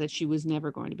 the fact that she was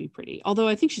never going to be pretty. Although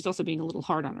I think she's also being a little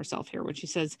hard on herself here when she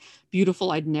says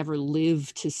beautiful I'd never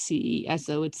live to see, as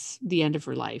though it's the end of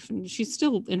her life. And she's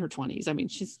still in her 20s. I mean,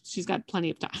 she's got plenty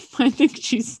of time. I think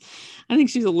she's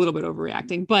a little bit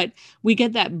overreacting, but we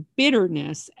get that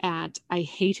bitterness at I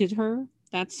hated her.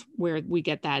 That's where we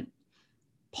get that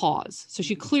pause. So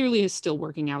she clearly is still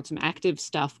working out some active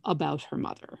stuff about her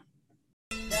mother.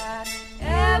 That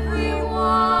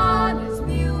everyone is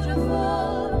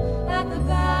beautiful at the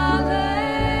ballet.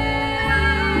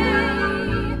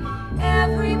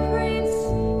 Every prince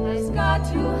has got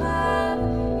to have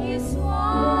his swan.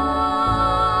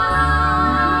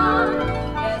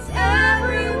 Yes,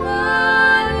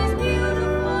 everyone is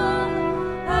beautiful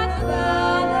at the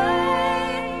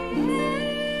ballet.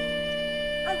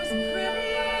 I was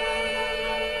pretty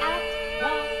at the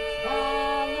ballet.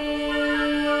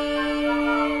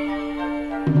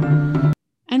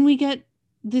 And we get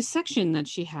this section that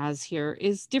she has here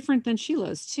is different than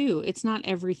Sheila's too. It's not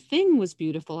everything was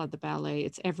beautiful at the ballet.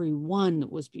 It's everyone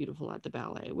was beautiful at the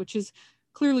ballet, which is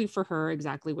clearly for her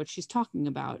exactly what she's talking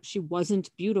about. She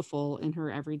wasn't beautiful in her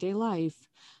everyday life,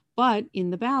 but in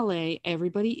the ballet,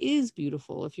 everybody is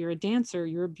beautiful. If you're a dancer,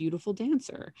 you're a beautiful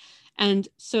dancer. And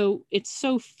so it's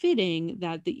so fitting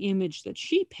that the image that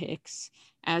she picks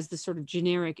as the sort of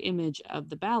generic image of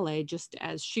the ballet, just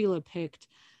as Sheila picked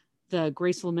the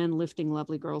graceful men lifting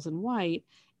lovely girls in white,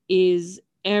 is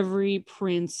every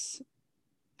prince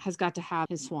has got to have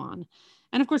his swan.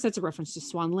 And of course, that's a reference to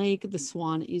Swan Lake. The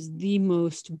swan is the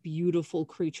most beautiful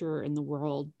creature in the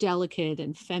world, delicate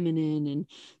and feminine and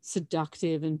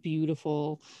seductive and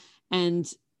beautiful. And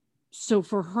so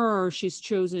for her, she's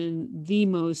chosen the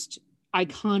most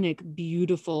iconic,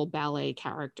 beautiful ballet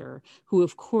character who,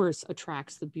 of course,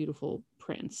 attracts the beautiful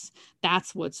prince.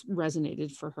 That's what's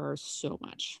resonated for her so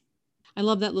much. I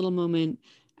love that little moment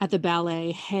at the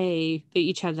ballet. Hey, they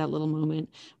each had that little moment,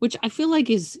 which I feel like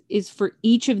is for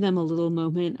each of them a little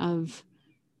moment of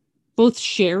both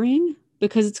sharing,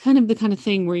 because it's kind of the kind of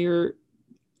thing where you're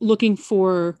looking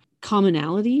for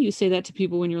commonality. You say that to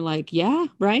people when you're like, yeah,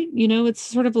 right. You know, it's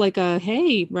sort of like a,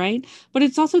 hey, right. But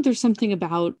it's also, there's something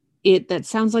about it that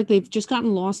sounds like they've just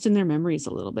gotten lost in their memories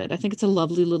a little bit. I think it's a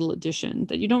lovely little addition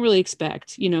that you don't really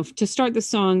expect, you know, to start the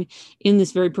song in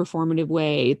this very performative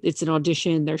way. It's an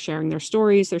audition. They're sharing their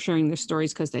stories. They're sharing their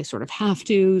stories because they sort of have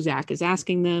to. Zach is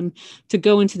asking them to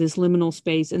go into this liminal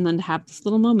space and then to have this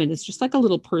little moment. It's just like a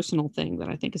little personal thing that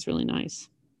I think is really nice.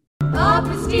 Up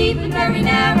a steep and very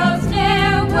narrow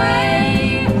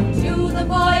stairway to the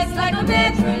voice like a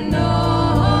metronome.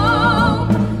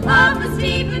 Up a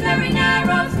steep and very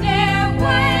narrow stairway.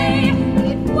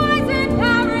 It wasn't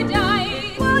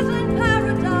paradise. It wasn't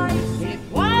paradise. It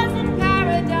wasn't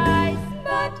paradise,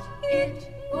 but it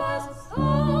was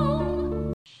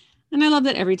home. And I love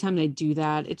that every time they do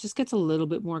that, it just gets a little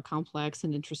bit more complex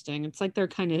and interesting. It's like they're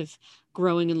kind of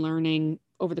growing and learning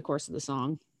over the course of the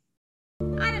song.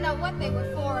 I don't know what they were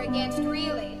for or against,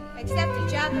 really, except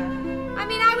each other. I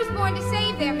mean, I was born to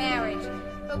save their marriage.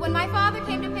 But when my father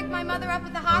came to pick my mother up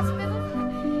at the hospital,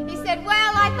 he said,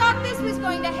 well, I thought this was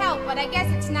going to help, but I guess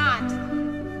it's not.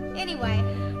 Anyway,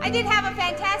 I did have a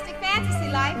fantastic fantasy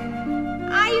life.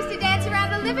 I used to dance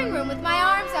around the living room with my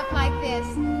arms up like this.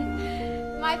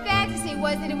 My fantasy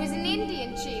was that it was an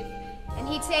Indian chief, and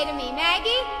he'd say to me,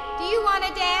 Maggie, do you want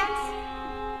to dance?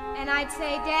 And I'd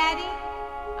say, Daddy,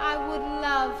 I would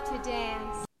love to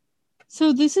dance.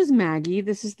 So this is Maggie.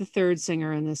 This is the third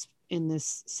singer in this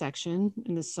section,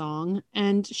 in this song,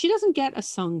 and she doesn't get a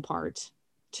sung part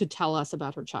to tell us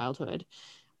about her childhood,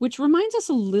 which reminds us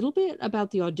a little bit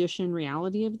about the audition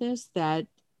reality of this, that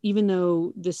even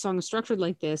though this song is structured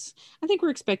like this, I think we're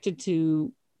expected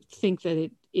to think that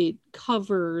it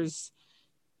covers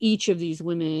each of these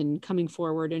women coming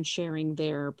forward and sharing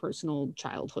their personal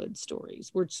childhood stories,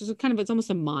 which is kind of, it's almost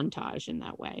a montage in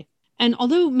that way. And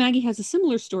although Maggie has a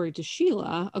similar story to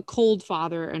Sheila, a cold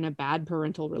father and a bad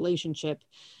parental relationship,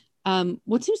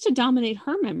 what seems to dominate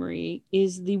her memory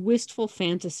is the wistful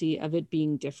fantasy of it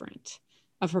being different,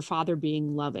 of her father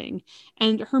being loving.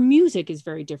 And her music is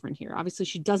very different here. Obviously,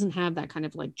 she doesn't have that kind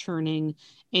of like churning,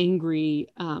 angry,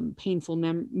 painful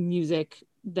music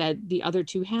that the other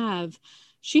two have.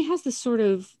 She has this sort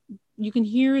of, you can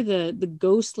hear the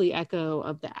ghostly echo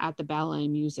of the At the Ballet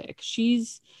music.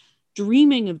 She's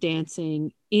dreaming of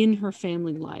dancing in her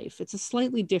family life. It's a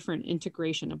slightly different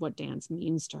integration of what dance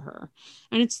means to her.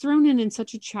 And it's thrown in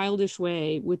such a childish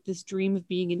way with this dream of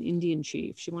being an Indian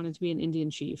chief. She wanted to be an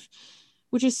Indian chief,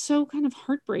 which is so kind of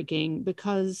heartbreaking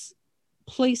because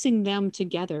placing them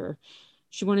together,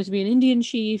 she wanted to be an Indian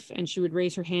chief and she would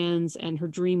raise her hands, and her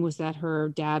dream was that her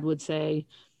dad would say,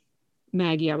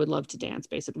 Maggie, I would love to dance,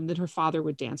 basically, that her father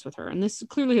would dance with her. And this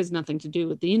clearly has nothing to do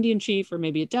with the Indian chief, or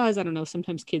maybe it does. I don't know.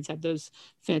 Sometimes kids have those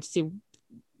fantasy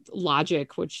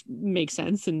logic, which makes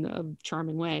sense in a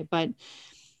charming way. But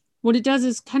what it does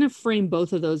is kind of frame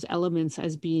both of those elements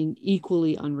as being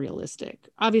equally unrealistic.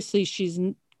 Obviously,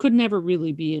 could never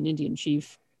really be an Indian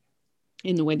chief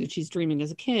in the way that she's dreaming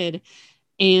as a kid.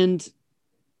 And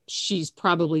she's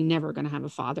probably never going to have a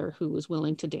father who was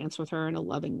willing to dance with her in a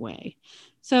loving way.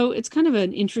 So it's kind of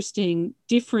an interesting,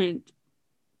 different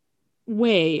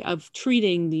way of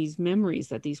treating these memories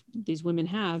that these women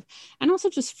have, and also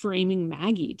just framing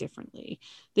Maggie differently.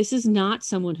 This is not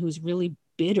someone who's really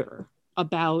bitter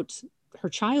about her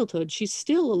childhood. She's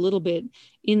still a little bit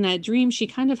in that dream. She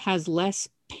kind of has less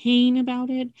pain about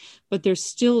it, but there's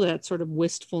still that sort of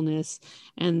wistfulness,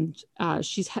 and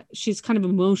she's kind of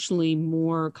emotionally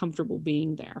more comfortable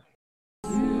being there.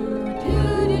 But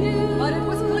it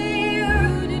was clear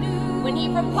when he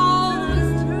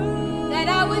proposed that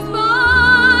I was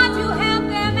born to help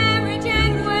their marriage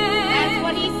end well. That's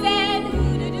what he said.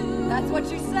 That's what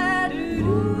she said.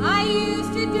 I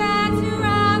used to dance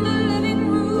around the living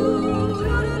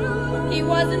room. He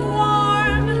wasn't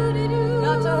warm,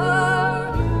 not to her.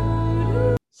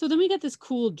 So then we get this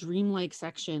cool dreamlike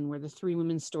section where the three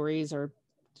women's stories are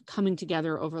coming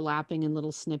together, overlapping in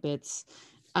little snippets.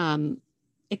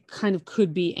 It kind of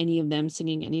could be any of them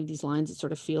singing any of these lines, it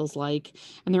sort of feels like.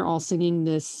 And they're all singing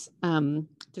this,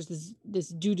 there's this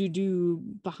do-do-do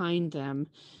behind them.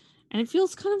 And it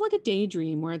feels kind of like a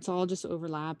daydream where it's all just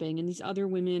overlapping. And these other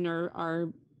women are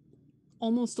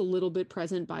almost a little bit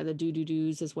present by the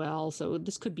do-do-dos as well. So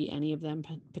this could be any of them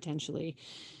potentially.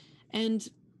 And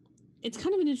it's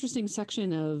kind of an interesting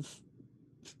section of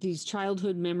these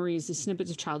childhood memories, these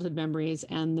snippets of childhood memories,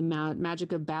 and the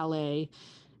magic of ballet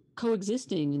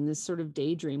coexisting in this sort of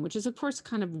daydream, which is, of course,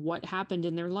 kind of what happened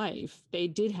in their life. They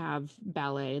did have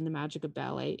ballet and the magic of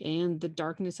ballet and the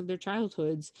darkness of their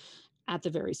childhoods at the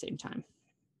very same time.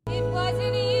 It was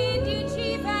an Indian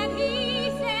chief and he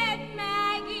said,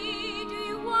 Maggie, do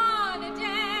you want to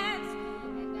dance?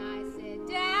 And I said,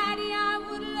 Daddy, I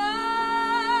would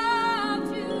love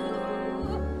to.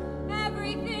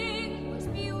 Everything was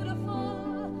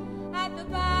beautiful at the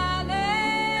ballet.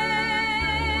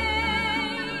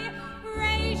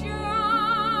 Raise your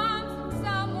arms,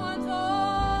 someone's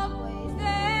always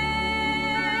there.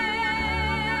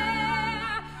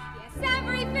 Yes,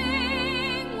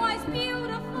 everything was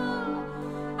beautiful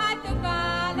at the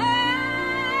ballet.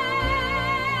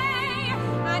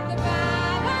 At the ballet. At the ballet.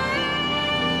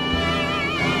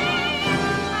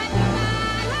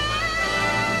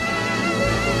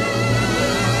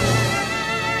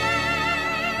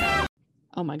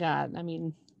 Oh my God. I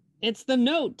mean, it's the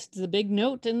note. It's the big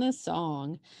note in this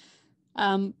song.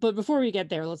 But before we get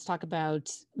there, let's talk about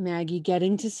Maggie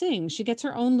getting to sing. She gets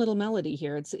her own little melody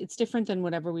here. It's different than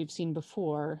whatever we've seen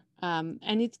before. And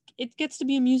it gets to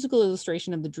be a musical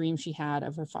illustration of the dream she had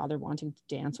of her father wanting to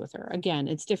dance with her. Again,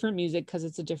 it's different music because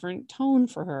it's a different tone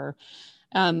for her.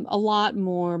 A lot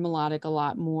more melodic, a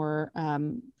lot more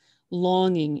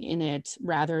longing in it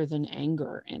rather than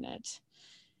anger in it.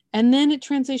 And then it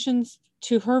transitions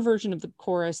to her version of the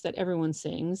chorus that everyone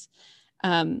sings.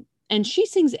 And And she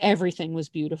sings Everything Was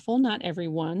Beautiful, not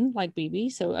everyone, like Bibi.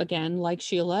 So again, like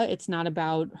Sheila, it's not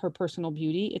about her personal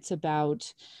beauty. It's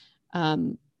about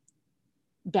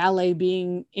ballet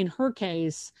being, in her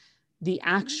case, the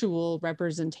actual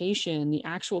representation, the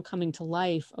actual coming to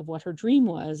life of what her dream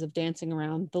was of dancing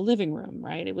around the living room,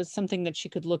 right? It was something that she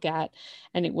could look at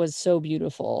and it was so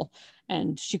beautiful.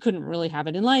 And she couldn't really have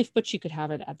it in life, but she could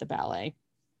have it at the ballet.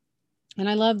 And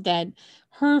I love that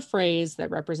her phrase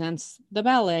that represents the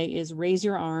ballet is raise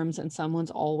your arms and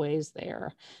someone's always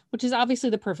there, which is obviously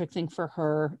the perfect thing for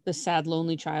her, the sad,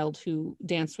 lonely child who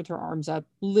danced with her arms up,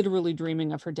 literally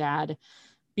dreaming of her dad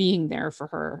being there for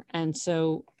her. And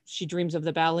so she dreams of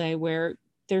the ballet where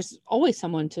there's always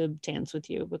someone to dance with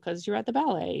you because you're at the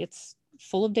ballet. It's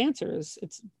full of dancers.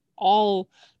 It's all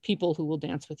people who will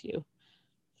dance with you.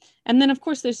 And then, of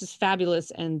course, there's this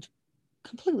fabulous and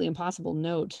completely impossible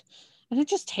note. And it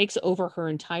just takes over her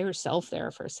entire self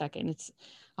there for a second. It's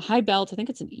a high belt. I think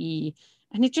it's an E.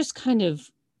 And it just kind of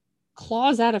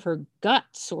claws out of her gut,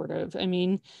 sort of. I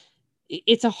mean,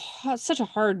 it's such a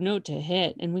hard note to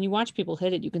hit. And when you watch people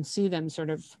hit it, you can see them sort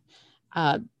of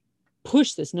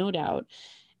push this note out.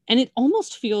 And it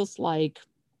almost feels like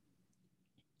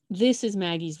this is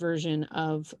Maggie's version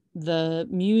of the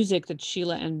music that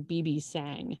Sheila and Bibi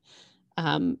sang.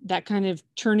 That kind of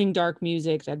turning dark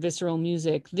music, that visceral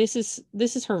music. This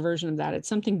is her version of that. It's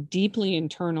something deeply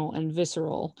internal and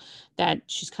visceral that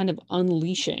she's kind of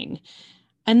unleashing.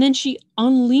 And then she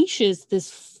unleashes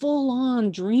this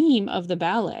full-on dream of the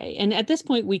ballet. And at this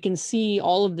point, we can see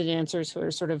all of the dancers who are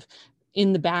sort of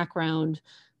in the background,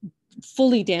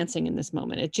 fully dancing in this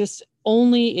moment. It just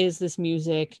only is this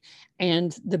music,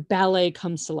 and the ballet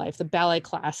comes to life. The ballet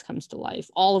class comes to life.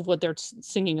 All of what they're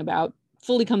singing about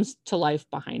fully comes to life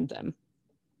behind them.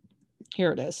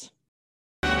 Here it is.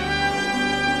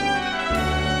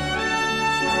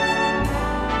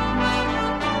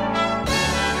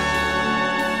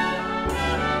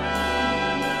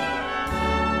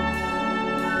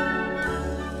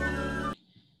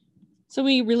 So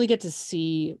we really get to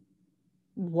see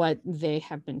what they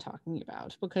have been talking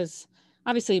about, because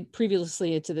obviously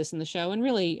previously to this in the show, and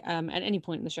really at any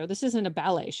point in the show, this isn't a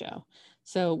ballet show.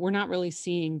 So we're not really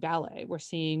seeing ballet. We're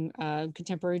seeing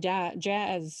contemporary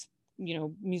jazz,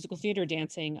 musical theater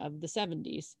dancing of the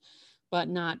 70s, but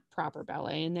not proper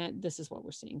ballet. And this is what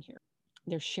we're seeing here.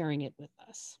 They're sharing it with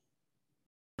us.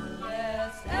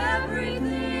 Yes,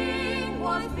 everything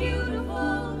was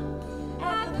beautiful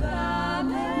at the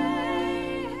ballet.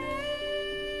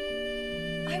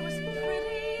 I was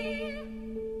pretty,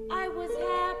 I was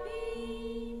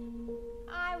happy,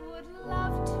 I would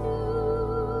love to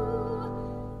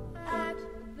at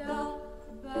the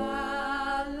ballet.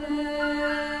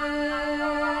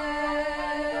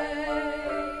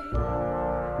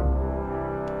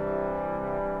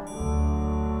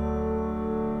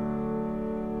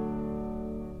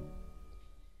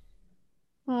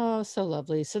 Oh, so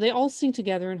lovely. So they all sing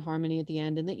together in harmony at the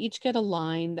end, and they each get a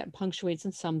line that punctuates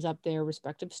and sums up their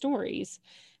respective stories.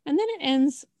 And then it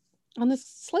ends on this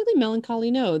slightly melancholy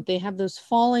note. They have those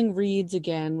falling reeds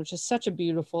again, which is such a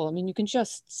beautiful, I mean, you can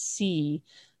just see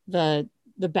the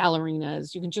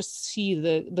ballerinas. You can just see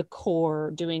the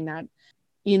core doing that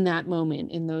in that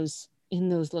moment, in those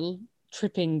little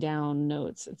tripping down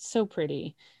notes. It's so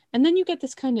pretty. And then you get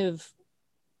this kind of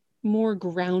more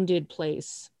grounded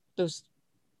place, those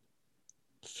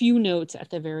few notes at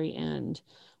the very end,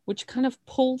 which kind of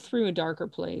pull through a darker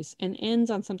place and ends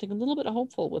on something a little bit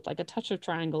hopeful with like a touch of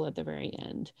triangle at the very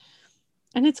end.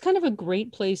 And it's kind of a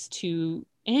great place to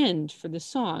end for the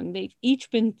song. They've each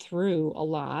been through a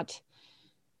lot.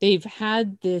 They've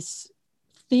had this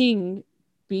thing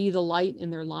be the light in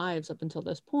their lives up until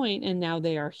this point, and now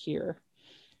they are here,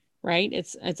 right?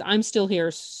 It's I'm still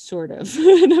here, sort of,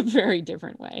 in a very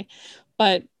different way.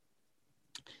 But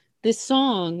this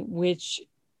song, which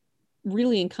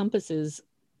really encompasses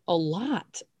a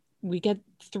lot. We get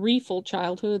 3 full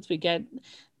childhoods. We get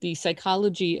the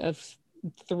psychology of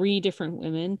 3 different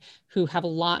women who have a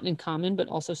lot in common, but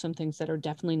also some things that are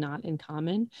definitely not in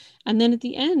common. And then at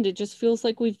the end, it just feels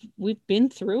like we've been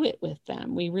through it with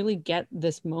them. We really get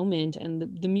this moment,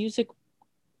 and the music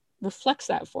reflects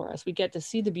that for us. We get to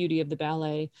see the beauty of the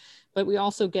ballet, but we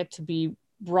also get to be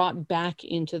brought back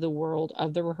into the world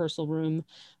of the rehearsal room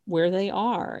where they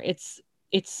are. It's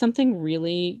something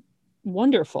really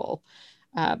wonderful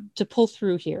to pull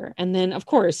through here. And then, of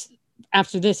course,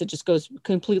 after this, it just goes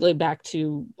completely back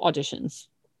to auditions.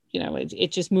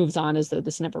 It just moves on as though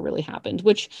this never really happened,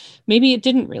 which maybe it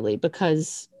didn't really,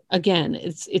 because again,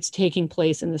 it's taking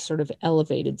place in this sort of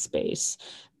elevated space,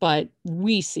 but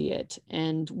we see it,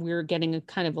 and we're getting a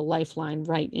kind of a lifeline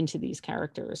right into these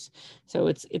characters. So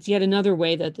it's yet another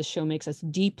way that the show makes us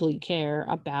deeply care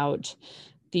about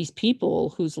these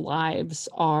people whose lives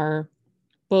are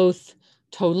both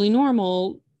totally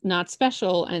normal, not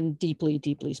special, and deeply,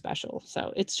 deeply special.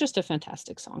 So it's just a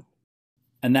fantastic song.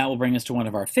 And that will bring us to one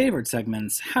of our favorite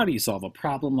segments, How Do You Solve a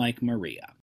Problem Like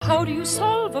Maria? How do you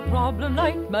solve a problem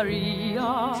like Maria?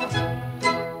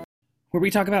 Where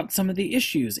we talk about some of the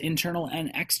issues, internal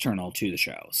and external, to the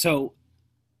show. So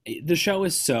the show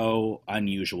is so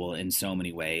unusual in so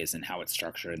many ways, and how it's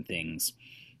structured and things,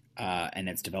 and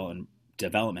its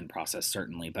development process,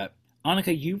 certainly. But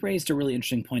Annika, you raised a really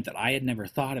interesting point that I had never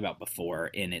thought about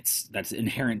before, that's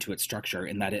inherent to its structure,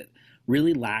 in that it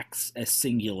really lacks a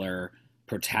singular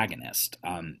protagonist.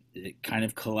 It kind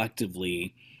of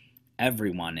collectively,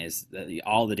 everyone is,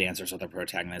 all the dancers are the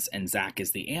protagonists, and Zach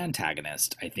is the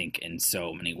antagonist, I think, in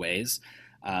so many ways.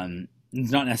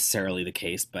 It's not necessarily the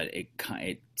case, but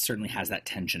it certainly has that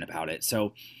tension about it.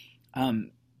 So, how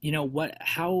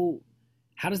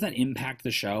does that impact the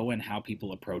show and how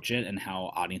people approach it and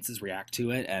how audiences react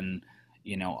to it? And,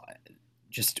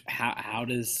 just how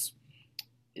does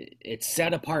it's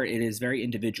set apart? It is very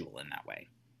individual in that way.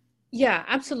 Yeah,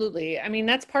 absolutely. I mean,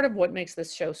 that's part of what makes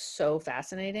this show so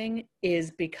fascinating,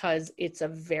 is because it's a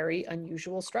very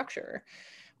unusual structure,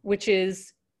 which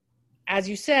is, as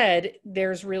you said,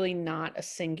 there's really not a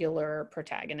singular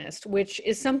protagonist, which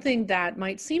is something that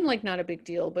might seem like not a big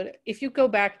deal. But if you go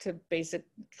back to basic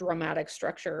dramatic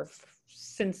structure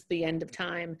since the end of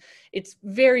time, it's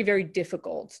very, very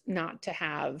difficult not to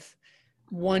have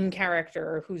one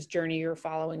character whose journey you're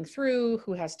following through,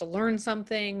 who has to learn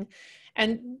something.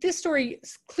 And this story,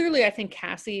 clearly, I think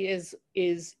Cassie is,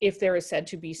 if there is said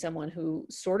to be someone who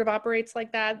sort of operates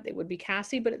like that, it would be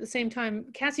Cassie. But at the same time,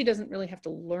 Cassie doesn't really have to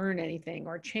learn anything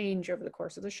or change over the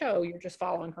course of the show. You're just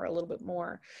following her a little bit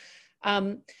more.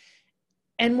 And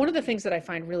one of the things that I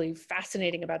find really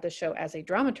fascinating about this show as a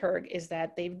dramaturg is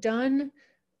that they've done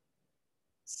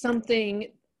something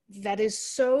that is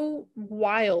so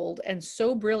wild and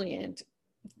so brilliant,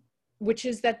 which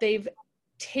is that they've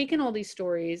taken all these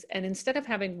stories, and instead of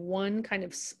having one kind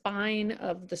of spine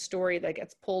of the story that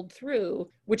gets pulled through,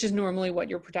 which is normally what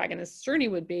your protagonist's journey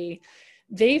would be,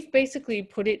 they've basically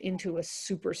put it into a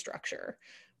superstructure,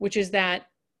 which is that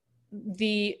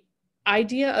the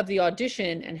idea of the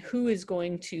audition and who is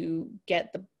going to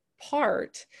get the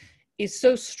part is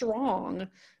so strong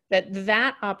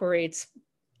that operates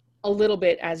a little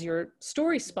bit as your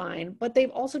story spine. But they've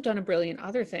also done a brilliant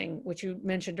other thing, which you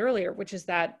mentioned earlier, which is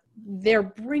that they're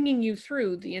bringing you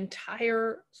through the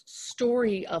entire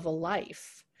story of a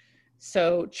life.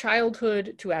 So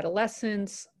childhood to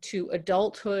adolescence to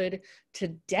adulthood to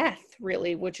death,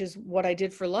 really, which is what I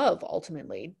Did for Love,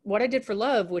 ultimately. What I Did for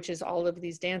Love, which is all of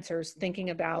these dancers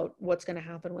thinking about what's going to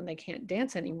happen when they can't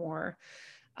dance anymore,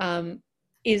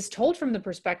 is told from the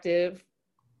perspective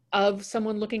of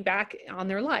someone looking back on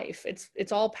their life.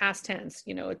 It's all past tense,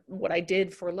 what I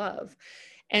did for love.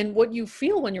 And what you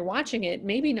feel when you're watching it,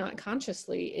 maybe not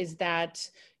consciously, is that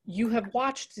you have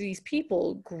watched these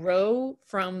people grow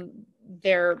from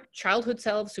their childhood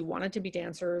selves who wanted to be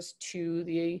dancers to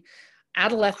the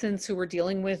adolescents who were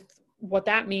dealing with what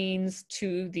that means,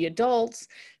 to the adults,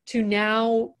 to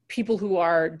now people who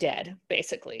are dead,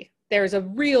 basically. There's a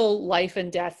real life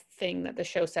and death thing that the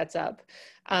show sets up,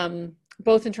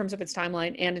 both in terms of its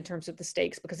timeline and in terms of the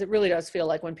stakes, because it really does feel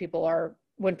like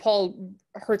when Paul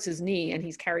hurts his knee and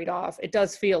he's carried off, it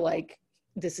does feel like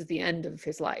this is the end of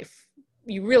his life.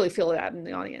 You really feel that in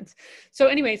the audience. So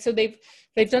anyway, so they've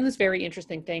done this very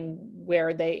interesting thing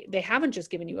where they haven't just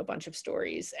given you a bunch of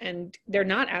stories, and they're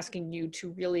not asking you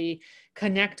to really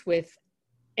connect with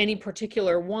any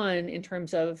particular one in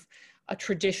terms of a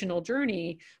traditional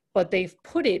journey, but they've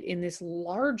put it in this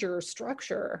larger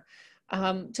structure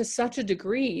to such a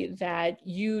degree that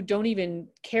you don't even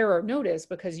care or notice,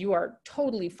 because you are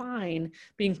totally fine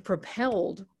being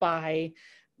propelled by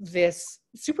this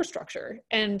superstructure.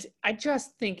 And I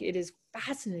just think it is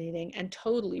fascinating and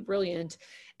totally brilliant.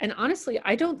 And honestly,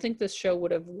 I don't think this show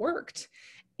would have worked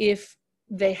if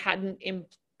they hadn't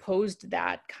imposed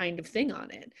that kind of thing on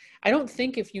it. I don't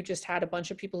think if you just had a bunch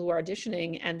of people who are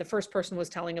auditioning and the first person was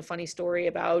telling a funny story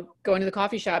about going to the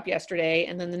coffee shop yesterday,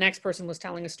 and then the next person was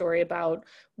telling a story about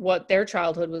what their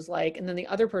childhood was like, and then the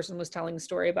other person was telling a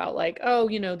story about like, oh,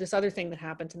 this other thing that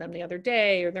happened to them the other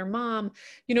day, or their mom.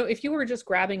 If you were just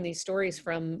grabbing these stories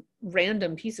from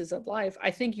random pieces of life,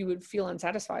 I think you would feel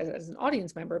unsatisfied as an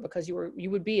audience member, because you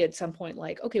would be at some point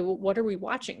like, okay, well, what are we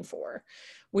watching for?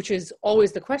 Which is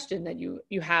always the question that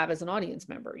you have as an audience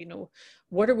member. You know,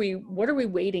 what are we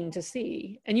waiting to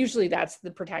see? And usually that's the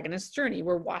protagonist's journey.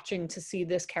 We're watching to see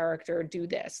this character do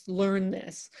this, learn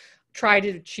this, try to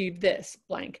achieve this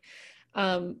blank.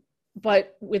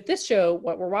 But with this show,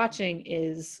 what we're watching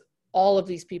is all of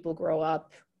these people grow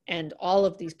up, and all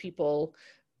of these people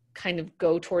kind of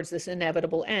go towards this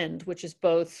inevitable end, which is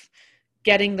both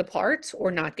getting the part or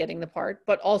not getting the part,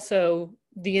 but also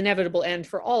the inevitable end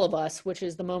for all of us, which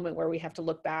is the moment where we have to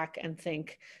look back and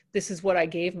think, this is what I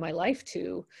gave my life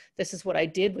to. This is what I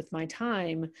did with my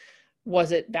time.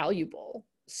 Was it valuable?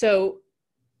 So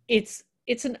it's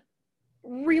an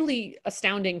really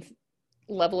astounding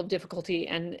level of difficulty.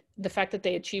 And the fact that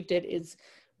they achieved it is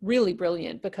really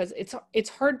brilliant, because it's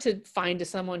hard to find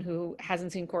someone who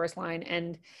hasn't seen Chorus Line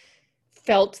and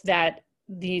felt that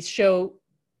the show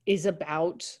is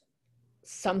about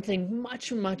something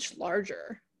much, much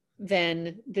larger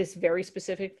than this very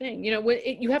specific thing. You know,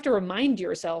 you have to remind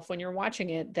yourself when you're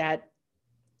watching it that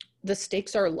the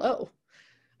stakes are low.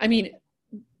 I mean,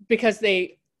 because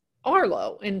they are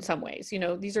low in some ways. You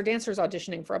know, these are dancers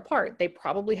auditioning for a part. They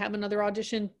probably have another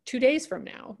audition 2 days from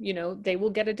now. You know, they will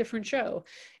get a different show.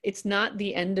 It's not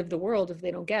the end of the world if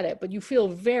they don't get it, but you feel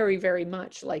very, very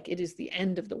much like it is the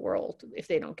end of the world if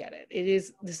they don't get it.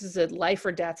 This is a life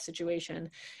or death situation.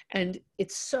 And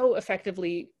it's so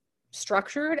effectively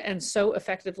structured and so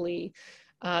effectively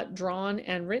drawn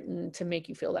and written to make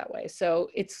you feel that way. So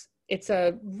it's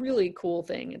a really cool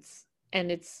thing.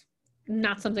 It's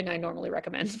not something I normally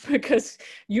recommend, because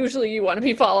usually you want to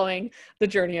be following the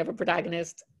journey of a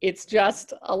protagonist. It's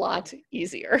just a lot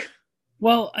easier.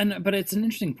 Well, but it's an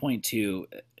interesting point too,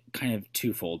 kind of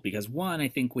twofold, because one, I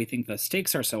think we think the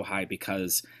stakes are so high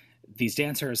because these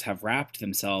dancers have wrapped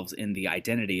themselves in the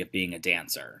identity of being a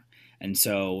dancer. And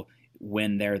so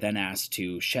when they're then asked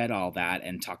to shed all that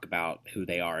and talk about who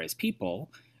they are as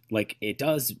people, like it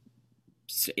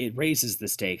raises the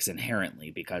stakes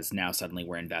inherently, because now suddenly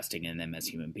we're investing in them as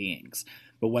human beings.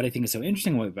 But what I think is so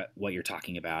interesting about what you're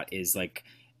talking about is, like,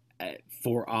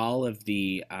 for all of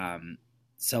the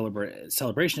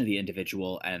celebration of the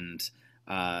individual and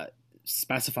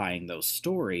specifying those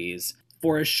stories,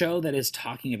 for a show that is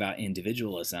talking about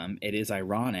individualism, it is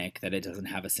ironic that it doesn't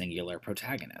have a singular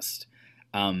protagonist.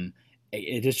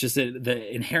 It is just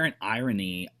the inherent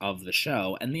irony of the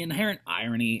show, and the inherent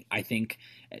irony, I think,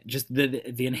 just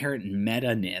the inherent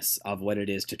meta-ness of what it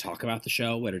is to talk about the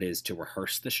show, what it is to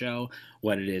rehearse the show,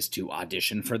 what it is to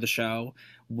audition for the show.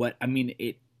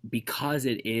 Because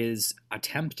it is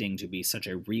attempting to be such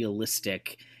a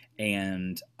realistic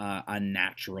and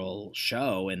unnatural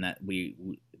show, and that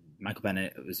Michael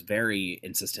Bennett was very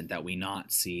insistent that we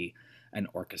not see an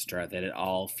orchestra, that it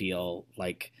all feel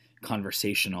like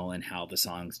conversational in how the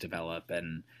songs develop.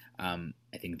 And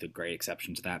I think the great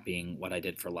exception to that being What I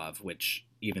Did for Love, which,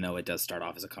 even though it does start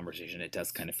off as a conversation, it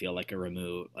does kind of feel like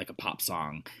a pop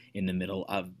song in the middle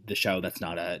of the show. That's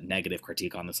not a negative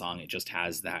critique on the song. It just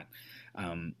has that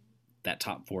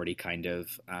top 40 kind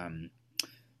of, a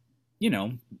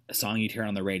song you'd hear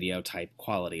on the radio type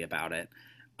quality about it.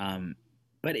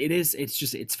 But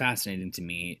it's fascinating to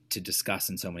me to discuss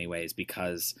in so many ways,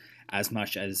 because as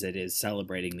much as it is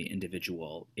celebrating the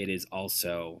individual, it is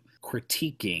also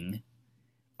critiquing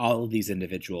all of these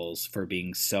individuals for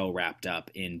being so wrapped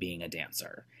up in being a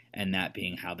dancer, and that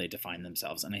being how they define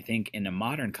themselves. And I think in a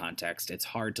modern context, it's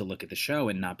hard to look at the show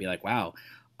and not be like, wow,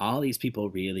 all these people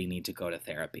really need to go to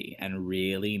therapy and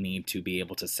really need to be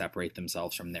able to separate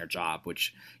themselves from their job,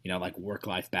 which, like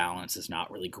work-life balance is not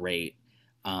really great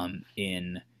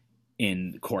in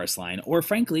Chorus Line, or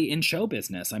frankly in show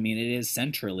business. I mean, it is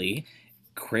centrally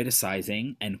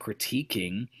criticizing and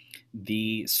critiquing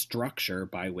the structure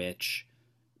by which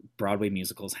Broadway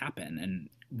musicals happen, and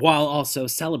while also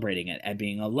celebrating it and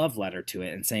being a love letter to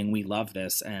it and saying we love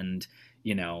this and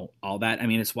all that. I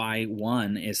mean, it's why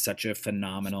One is such a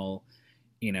phenomenal,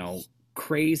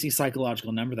 crazy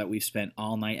psychological number that we've spent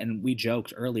all night. And we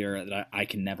joked earlier that I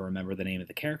can never remember the name of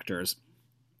the characters.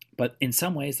 But in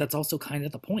some ways, that's also kind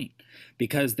of the point,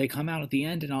 because they come out at the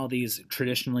end in all these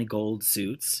traditionally gold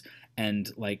suits and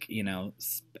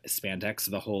spandex,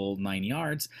 the whole 9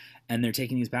 yards, and they're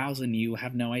taking these bows, and you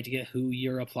have no idea who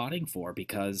you're applauding for,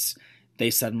 because they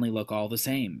suddenly look all the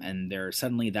same, and they're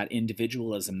suddenly that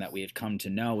individualism that we had come to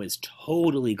know is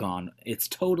totally gone. It's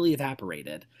totally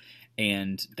evaporated,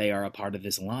 and they are a part of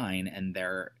this line, and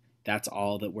that's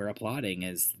all that we're applauding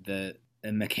is the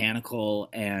mechanical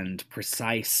and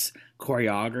precise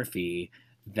choreography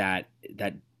that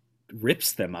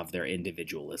rips them of their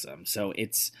individualism. So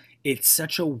it's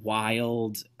such a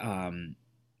wild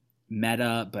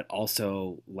meta, but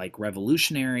also like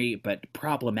revolutionary, but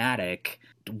problematic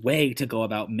way to go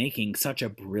about making such a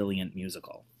brilliant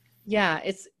musical. Yeah,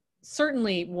 it's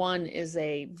certainly one is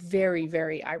a very,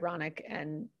 very ironic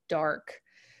and dark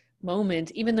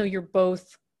moment, even though you're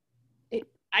both,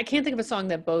 I can't think of a song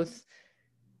that both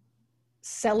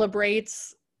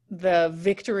celebrates the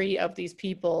victory of these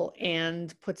people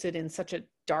and puts it in such a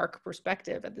dark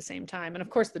perspective at the same time. And of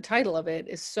course, the title of it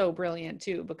is so brilliant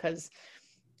too, because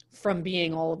from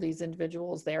being all of these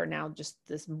individuals, they are now just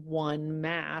this one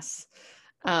mass,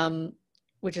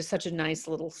 which is such a nice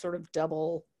little sort of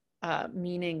double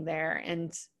meaning there.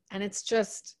 And it's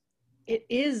just, it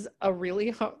is a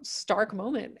really stark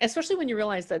moment, especially when you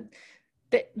realize that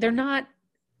they're not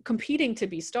competing to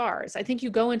be stars. I think you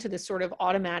go into this sort of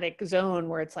automatic zone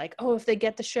where it's like, oh, if they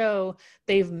get the show,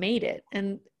 they've made it.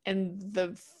 And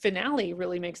the finale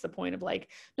really makes the point of like,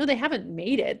 no, they haven't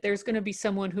made it. There's going to be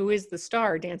someone who is the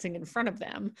star dancing in front of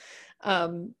them.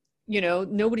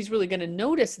 Nobody's really going to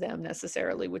notice them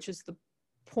necessarily, which is the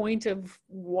point of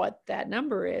what that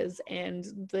number is, and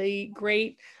the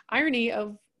great irony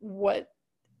of what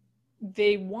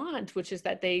they want, which is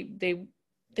that they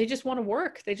just want to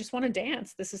work. They just want to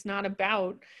dance. This is not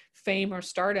about fame or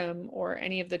stardom or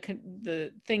any of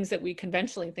the things that we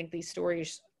conventionally think these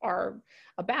stories are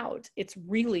about. It's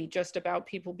really just about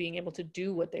people being able to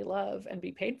do what they love and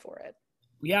be paid for it.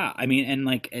 Yeah, I mean, and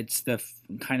like it's the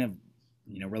kind of,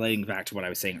 relating back to what I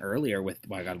was saying earlier with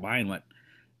Why God Why, and what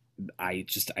I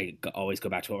always go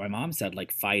back to what my mom said,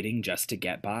 like fighting just to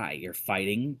get by. You're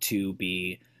fighting to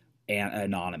be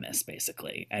anonymous,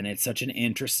 basically. And it's such an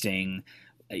interesting,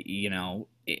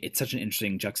 it's such an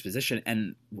interesting juxtaposition.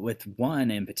 And with one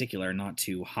in particular, not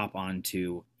to hop on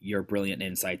to your brilliant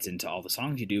insights into all the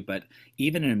songs you do, but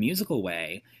even in a musical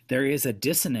way, there is a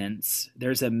dissonance.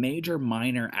 There's a major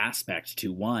minor aspect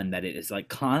to one that it is like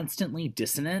constantly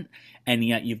dissonant. And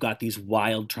yet you've got these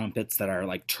wild trumpets that are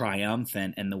like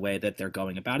triumphant in the way that they're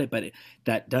going about it. But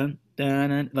that dun, dun,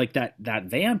 dun, like that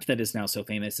vamp that is now so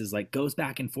famous is like goes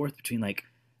back and forth between like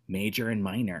major and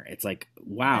minor. It's like,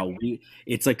 wow,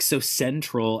 it's like so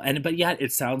central, but yet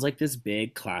it sounds like this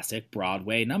big classic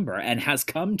Broadway number and has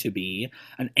come to be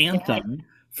an anthem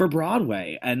for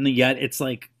Broadway. And yet it's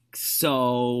like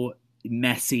so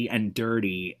messy and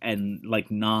dirty and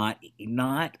like not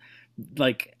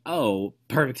like, oh,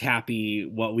 perfect happy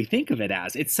what we think of it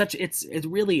as. It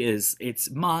really is, it's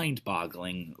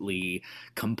mind-bogglingly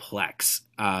complex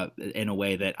in a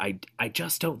way that I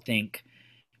just don't think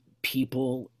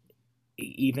people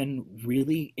even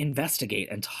really investigate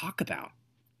and talk about.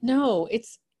 No,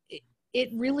 it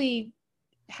really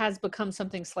has become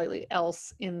something slightly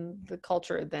else in the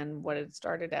culture than what it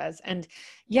started as. And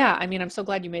yeah, I mean, I'm so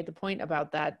glad you made the point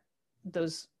about that,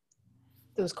 those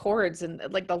chords, and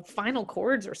like the final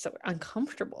chords are so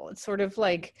uncomfortable. It's sort of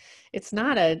like, it's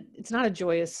not a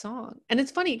joyous song. And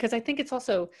it's funny because I think it's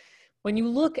also, when you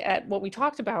look at what we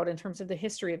talked about in terms of the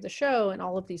history of the show and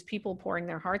all of these people pouring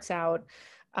their hearts out,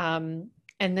 and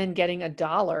then getting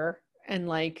 $1 and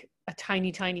like a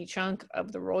tiny, tiny chunk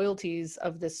of the royalties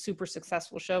of this super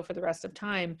successful show for the rest of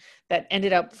time, that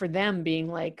ended up for them being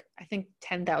like, I think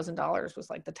 $10,000 was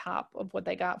like the top of what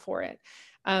they got for it.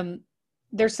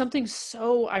 There's something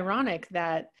so ironic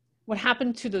that what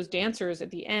happened to those dancers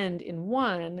at the end in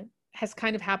one has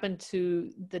kind of happened to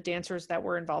the dancers that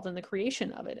were involved in the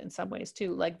creation of it in some ways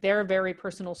too. Like their very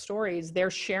personal stories,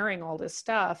 they're sharing all this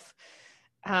stuff,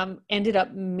 ended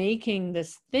up making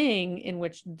this thing in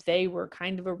which they were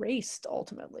kind of erased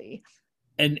ultimately.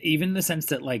 And even the sense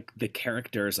that like the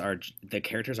characters aren't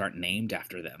named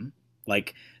after them.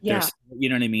 Like, yeah, you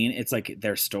know what I mean? It's like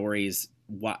their stories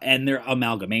and their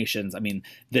amalgamations. I mean,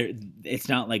 it's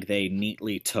not like they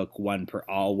neatly took one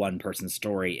person's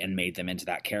story and made them into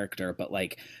that character, but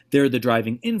like they're the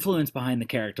driving influence behind the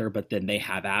character, but then they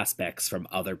have aspects from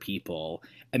other people.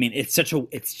 I mean, it's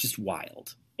just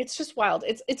wild. It's just wild.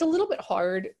 It's a little bit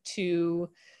hard to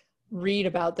read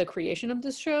about the creation of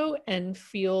this show and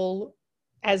feel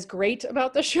as great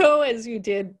about the show as you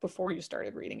did before you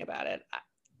started reading about it.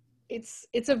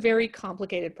 It's a very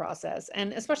complicated process.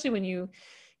 And especially when you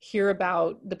hear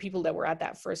about the people that were at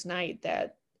that first night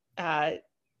that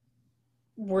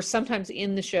were sometimes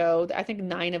in the show. I think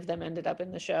 9 of them ended up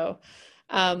in the show.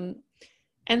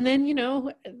 And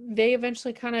then, they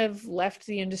eventually kind of left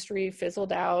the industry,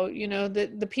 fizzled out.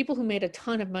 The people who made a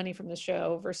ton of money from the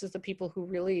show versus the people who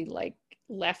really like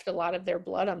left a lot of their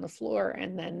blood on the floor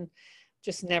and then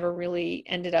just never really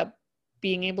ended up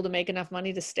being able to make enough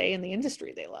money to stay in the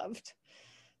industry they loved.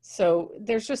 So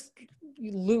there's just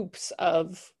loops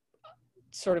of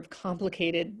sort of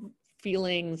complicated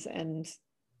feelings and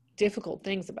difficult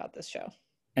things about this show.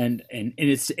 And in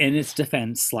its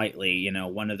defense, slightly, you know,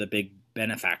 one of the big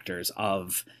benefactors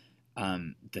of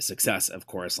the success of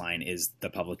Chorus Line is the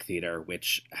Public Theater,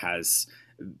 which has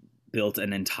built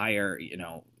an entire, you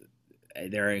know,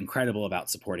 they're incredible about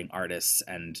supporting artists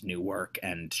and new work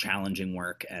and challenging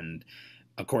work, and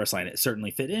of Chorus Line, it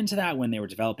certainly fit into that when they were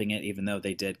developing it, even though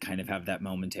they did kind of have that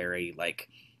momentary, like,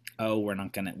 oh, we're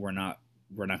not gonna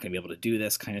be able to do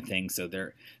this kind of thing. So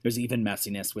there's even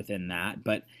messiness within that,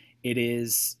 but it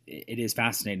is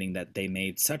fascinating that they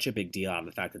made such a big deal out of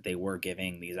the fact that they were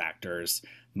giving these actors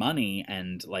money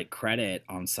and like credit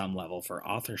on some level for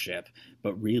authorship,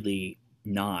 but really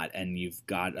not. And you've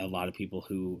got a lot of people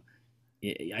who,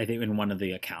 I think in one of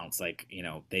the accounts, like, you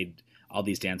know, all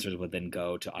these dancers would then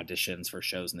go to auditions for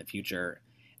shows in the future,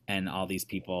 and all these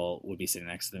people would be sitting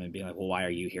next to them and be like, well, why are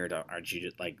you here? Don't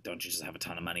you just have a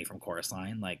ton of money from Chorus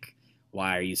Line? Like,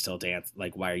 why are you still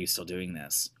why are you still doing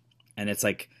this? And it's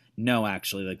like, no,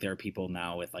 actually, like, there are people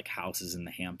now with like houses in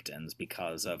the Hamptons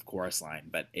because of Chorus Line,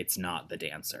 but it's not the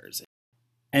dancers.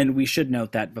 And we should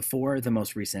note that before the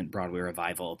most recent Broadway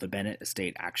revival, the Bennett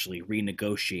estate actually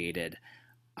renegotiated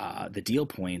the deal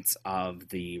points of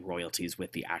the royalties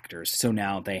with the actors. So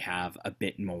now they have a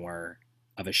bit more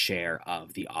of a share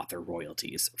of the author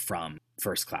royalties from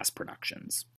First Class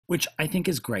Productions, which I think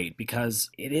is great because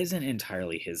it isn't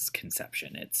entirely his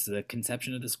conception. It's the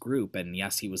conception of this group. And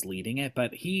yes, he was leading it,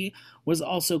 but he was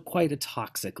also quite a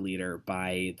toxic leader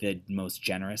by the most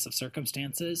generous of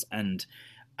circumstances. And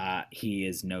he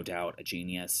is no doubt a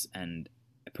genius, and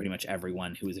pretty much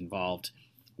everyone who is involved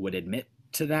would admit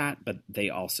to that. But they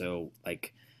also,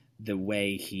 like, the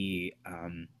way he,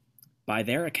 by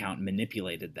their account,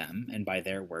 manipulated them, and by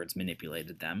their words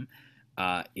manipulated them,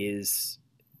 is,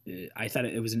 I thought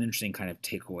it was an interesting kind of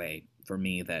takeaway for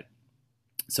me, that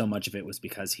so much of it was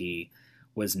because he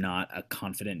was not a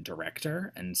confident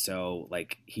director, and so,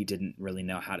 like, he didn't really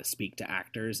know how to speak to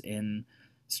actors in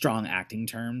strong acting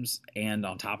terms, and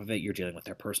on top of it, you're dealing with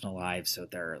their personal lives, so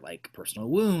they're like personal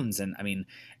wounds, and I mean,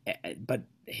 but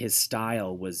his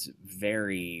style was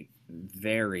very,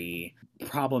 very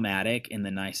problematic in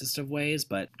the nicest of ways,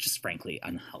 but just frankly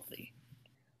unhealthy.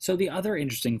 So the other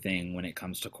interesting thing when it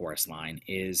comes to Chorus Line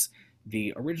is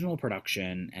the original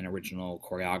production and original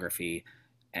choreography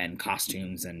and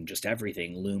costumes and just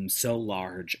everything looms so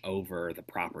large over the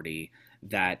property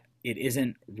that it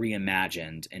isn't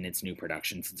reimagined in its new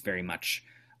productions. It's very much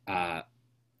a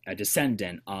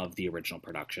descendant of the original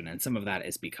production. And some of that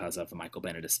is because of the Michael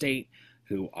Bennett estate,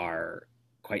 who are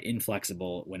quite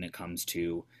inflexible when it comes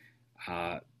to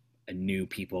new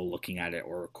people looking at it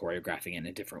or choreographing it in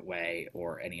a different way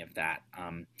or any of that.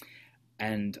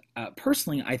 And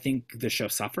personally, I think the show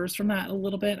suffers from that a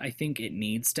little bit. I think it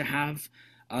needs to have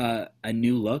a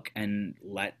new look and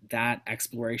let that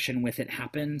exploration with it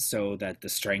happen so that the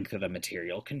strength of the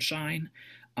material can shine.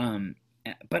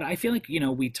 But I feel like, you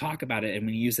know, we talk about it and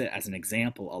we use it as an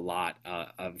example a lot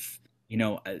of, you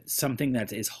know, something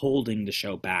that is holding the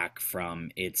show back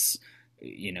from its,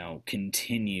 you know,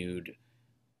 continued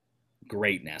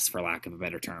greatness, for lack of a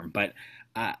better term. But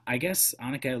I guess,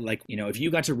 Annika, like, you know, if you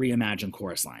got to reimagine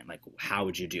Chorus Line, like, how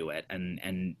would you do it?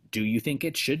 And do you think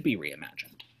it should be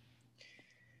reimagined?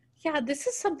 Yeah, this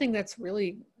is something that's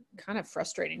really kind of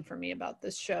frustrating for me about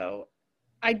this show.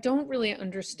 I don't really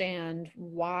understand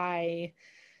why,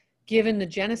 given the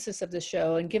genesis of the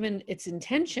show and given its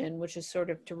intention, which is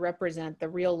sort of to represent the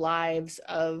real lives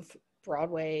of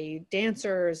Broadway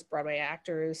dancers, Broadway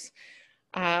actors,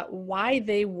 why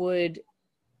they would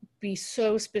be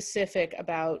so specific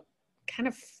about kind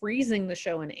of freezing the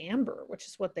show in amber, which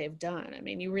is what they've done. I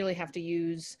mean, you really have to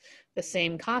use the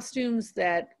same costumes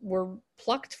that were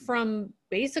plucked from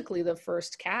basically the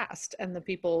first cast and the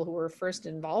people who were first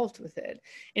involved with it,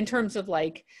 in terms of,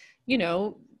 like, you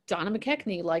know, Donna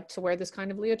McKechnie liked to wear this kind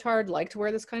of leotard, liked to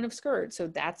wear this kind of skirt. So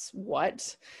that's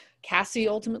what Cassie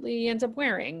ultimately ends up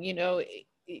wearing. You know,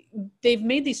 they've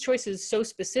made these choices so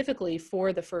specifically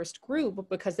for the first group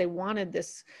because they wanted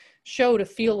this show to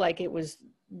feel like it was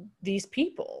these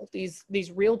people, these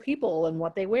real people, and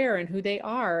what they wear and who they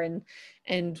are,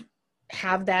 and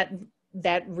have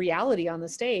that reality on the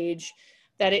stage,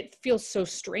 that it feels so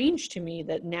strange to me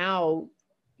that now,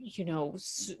 you know,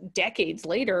 decades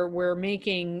later, we're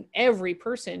making every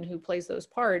person who plays those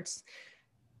parts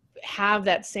have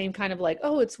that same kind of like,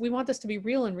 oh, we want this to be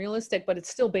real and realistic, but it's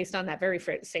still based on that very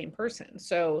same person.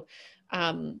 So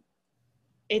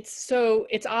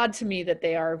it's odd to me that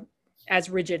they are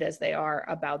as rigid as they are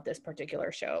about this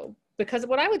particular show, because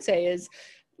what I would say is,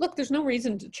 look, there's no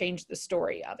reason to change the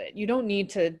story of it. You don't need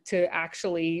to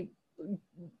actually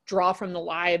draw from the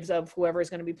lives of whoever is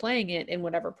going to be playing it in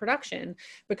whatever production,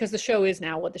 because the show is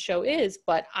now what the show is.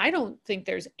 But I don't think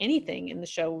there's anything in the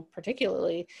show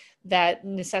particularly that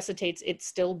necessitates it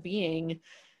still being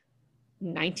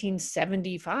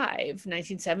 1975,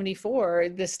 1974,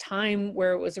 this time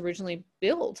where it was originally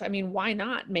built. I mean, why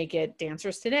not make it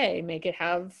Dancers Today? Make it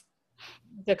have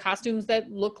the costumes that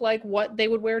look like what they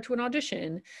would wear to an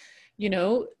audition. You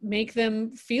know, make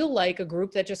them feel like a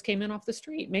group that just came in off the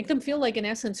street. Make them feel like, in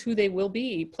essence, who they will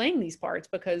be playing these parts,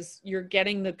 because you're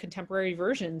getting the contemporary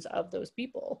versions of those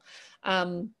people.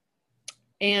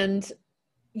 And,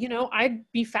 you know,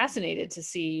 I'd be fascinated to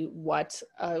see what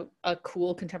a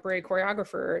cool contemporary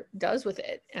choreographer does with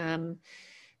it.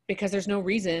 Because there's no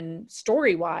reason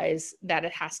story-wise that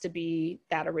it has to be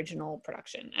that original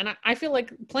production. And I feel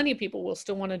like plenty of people will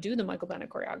still want to do the Michael Bennett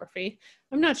choreography.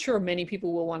 I'm not sure many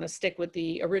people will want to stick with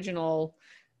the original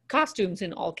costumes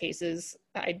in all cases.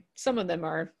 Some of them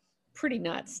are pretty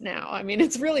nuts now. I mean,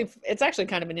 it's actually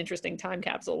kind of an interesting time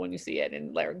capsule when you see it.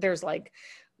 And there's like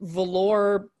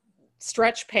velour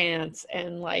stretch pants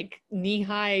and like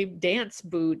knee-high dance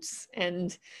boots.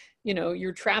 And, you know,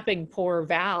 you're trapping poor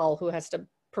Val, who has to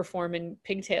perform in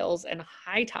pigtails and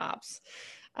high tops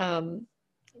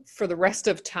for the rest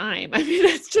of time. I mean,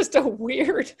 it's just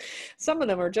some of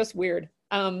them are just weird.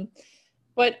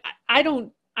 But I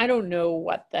don't know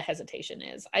what the hesitation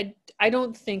is. I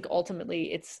don't think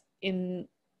ultimately it's in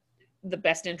the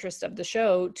best interest of the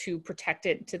show to protect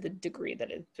it to the degree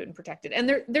that it's been protected.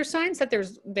 And there's signs that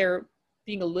they're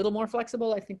being a little more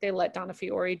flexible. I think they let Donna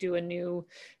Fiore do a new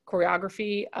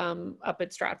choreography up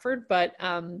at Stratford, but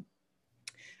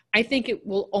I think it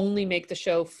will only make the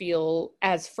show feel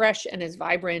as fresh and as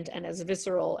vibrant and as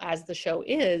visceral as the show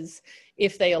is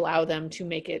if they allow them to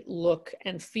make it look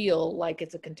and feel like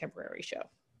it's a contemporary show.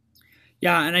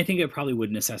 Yeah, and I think it probably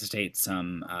would necessitate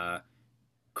some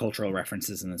cultural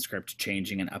references in the script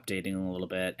changing and updating a little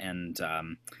bit. And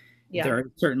there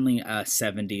are certainly a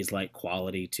 70s-like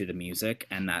quality to the music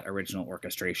and that original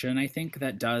orchestration, I think,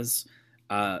 that does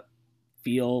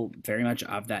feel very much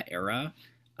of that era.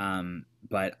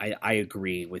 But I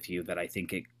agree with you that I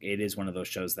think it is one of those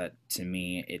shows that, to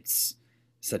me, it's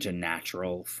such a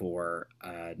natural for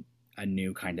a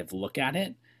new kind of look at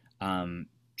it,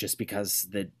 just because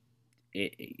it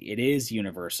is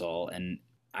universal, and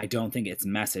I don't think its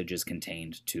message is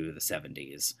contained to the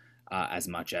 70s as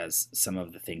much as some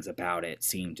of the things about it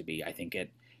seem to be. I think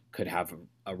it could have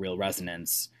a real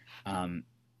resonance,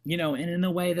 you know, and in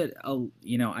a way that,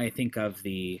 you know, I think of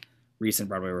the recent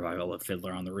Broadway revival of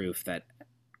Fiddler on the Roof that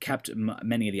kept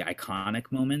many of the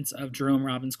iconic moments of Jerome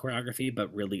Robbins' choreography,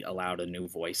 but really allowed a new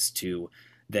voice to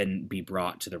then be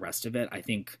brought to the rest of it. I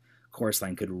think Chorus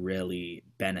Line could really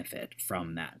benefit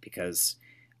from that, because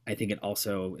I think it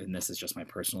also, and this is just my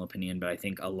personal opinion, but I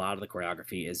think a lot of the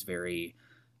choreography is very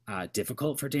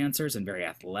difficult for dancers and very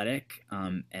athletic,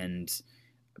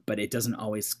 but it doesn't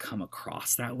always come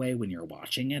across that way when you're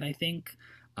watching it, I think.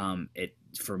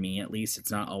 For me at least, it's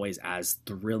not always as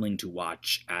thrilling to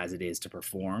watch as it is to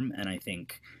perform, and I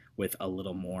think with a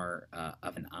little more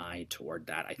of an eye toward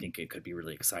that, I think it could be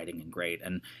really exciting and great.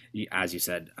 And as you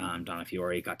said, Donna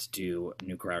Fiore got to do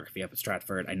new choreography up at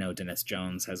Stratford. I know Dennis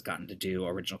Jones has gotten to do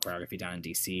original choreography down in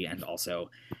DC and also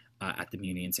at the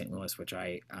Muni in St. Louis, which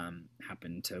I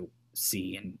happen to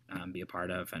see and be a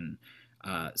part of. And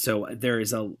so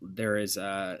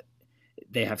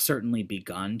they have certainly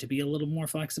begun to be a little more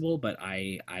flexible, but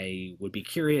I would be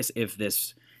curious if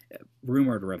this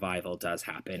rumored revival does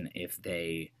happen, if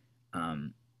they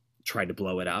try to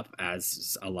blow it up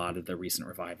as a lot of the recent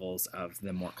revivals of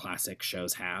the more classic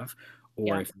shows have,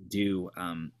 or if they do,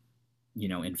 you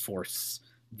know, enforce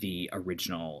the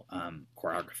original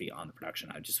choreography on the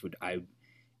production.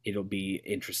 It'll be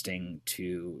interesting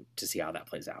to see how that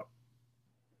plays out.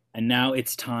 And now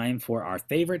it's time for our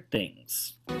favorite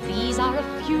things. These are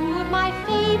a few of my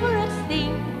favorite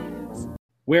things,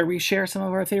 where we share some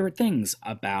of our favorite things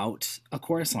about A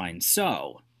Chorus Line.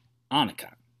 So,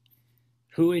 Annika,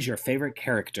 who is your favorite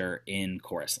character in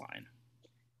Chorus Line?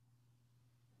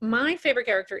 My favorite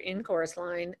character in Chorus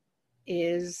Line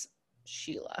is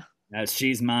Sheila.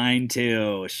 She's mine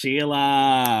too.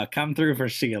 Sheila, come through for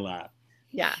Sheila.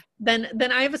 Yeah. Then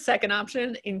I have a second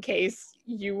option in case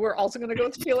you were also going to go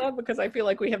with Sheila, because I feel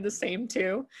like we have the same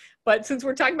too. But since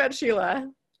we're talking about Sheila,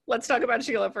 let's talk about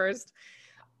Sheila first.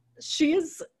 She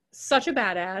is such a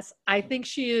badass. I think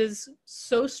she is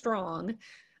so strong.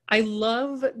 I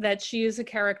love that she is a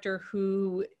character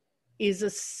who is a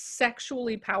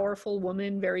sexually powerful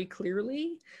woman very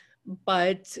clearly,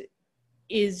 but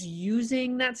is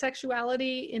using that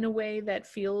sexuality in a way that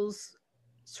feels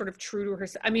sort of true to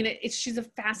herself. I mean, she's a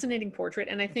fascinating portrait.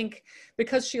 And I think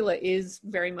because Sheila is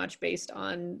very much based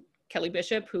on Kelly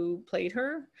Bishop, who played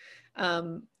her,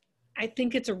 I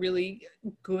think it's a really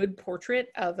good portrait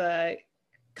of a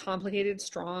complicated,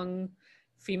 strong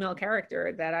female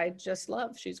character that I just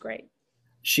love. She's great.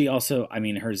 She also, I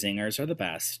mean, her zingers are the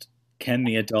best. Can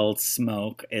the adults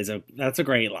smoke that's a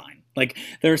great line. Like,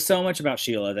 there's so much about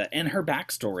Sheila that, and her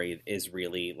backstory is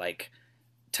really like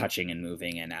touching and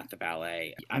moving and at the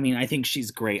ballet. I mean, I think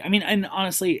she's great. I mean, and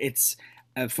honestly, it's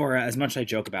for as much as I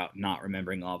joke about not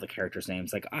remembering all the characters'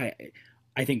 names, like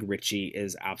I think Richie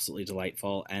is absolutely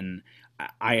delightful, and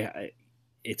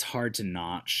it's hard to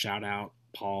not shout out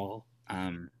Paul.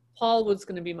 Paul was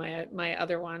going to be my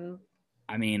other one.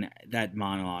 I mean, that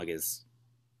monologue is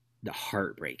the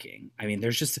heartbreaking. I mean,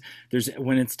 there's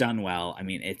when it's done well, I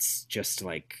mean, it's just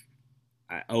like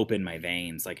open my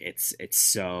veins. Like it's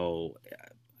so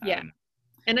yeah.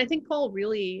 And I think Paul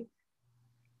really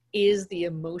is the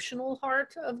emotional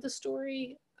heart of the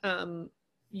story.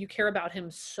 You care about him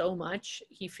so much.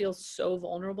 He feels so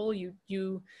vulnerable.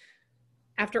 You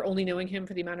after only knowing him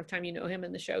for the amount of time you know him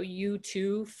in the show, you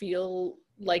too feel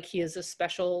like he is a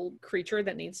special creature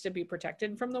that needs to be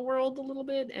protected from the world a little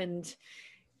bit. And,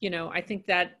 you know, I think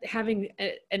that having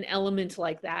an element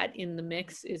like that in the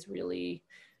mix is really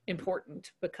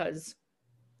important, because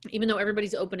even though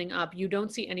everybody's opening up, you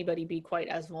don't see anybody be quite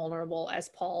as vulnerable as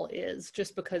Paul is,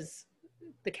 just because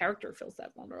the character feels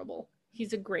that vulnerable.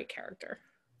 He's a great character.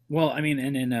 Well, I mean,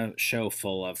 and in a show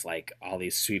full of like all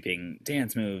these sweeping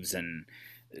dance moves and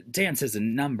dances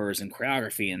and numbers and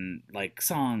choreography and like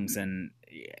songs,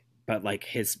 but like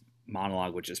his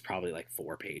monologue, which is probably like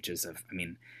 4 pages of, I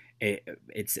mean,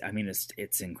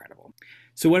 it's incredible.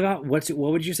 So what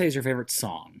would you say is your favorite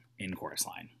song in Chorus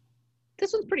Line?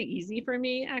 This one's pretty easy for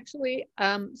me, actually.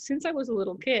 Since I was a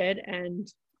little kid,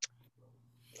 and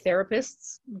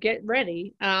therapists get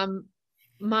ready,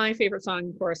 my favorite song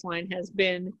in Chorus Line has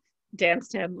been Dance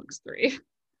 10 Looks 3,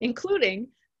 including,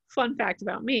 fun fact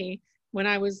about me, when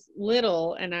I was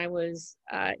little and I was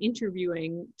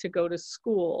interviewing to go to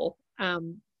school,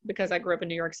 because I grew up in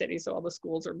New York City, so all the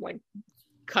schools are like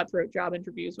cutthroat job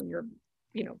interviews when you're,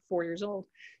 4 years old.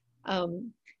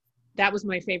 That was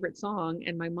my favorite song,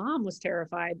 and my mom was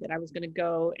terrified that I was going to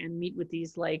go and meet with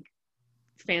these like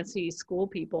fancy school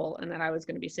people and that I was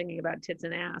going to be singing about tits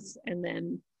and ass, and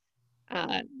then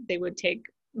they would take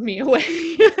me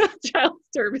away. Child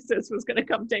services was going to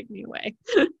come take me away.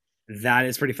 That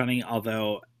is pretty funny.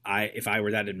 Although if I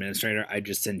were that administrator, I'd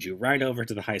just send you right over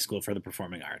to the high school for the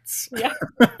performing arts. Yeah.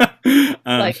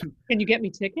 Like, can you get me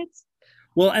tickets?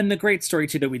 Well, and the great story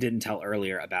too that we didn't tell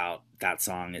earlier about that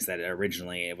song is that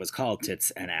originally it was called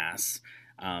Tits and Ass,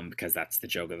 because that's the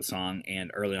joke of the song.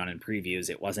 And early on in previews,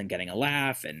 it wasn't getting a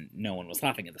laugh, and no one was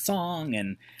laughing at the song.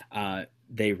 And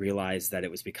they realized that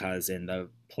it was because in the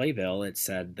playbill it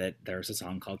said that there's a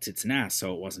song called Tits and Ass,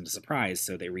 so it wasn't a surprise.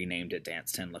 So they renamed it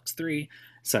Dance 10 Looks 3.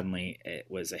 Suddenly it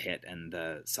was a hit, and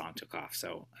the song took off.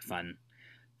 So a fun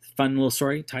little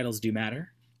story. Titles do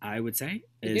matter, I would say,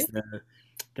 is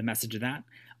the message of that.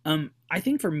 I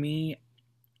think for me,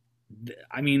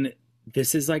 I mean,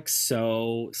 this is like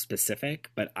so specific,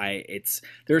 but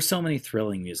there are so many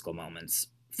thrilling musical moments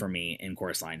for me in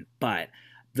Chorus Line, but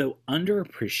the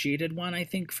underappreciated one, I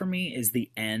think, for me is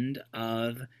the end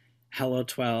of Hello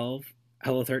 12,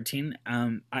 Hello 13.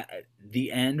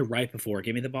 The end right before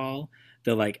Give Me the Ball,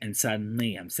 the like, and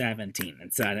suddenly I'm 17,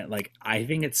 and suddenly, like, I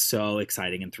think it's so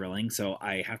exciting and thrilling. So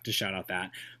I have to shout out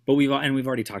that. But we've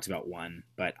already talked about one,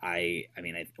 but I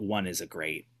mean, one is a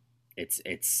great.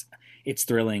 It's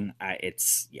thrilling. I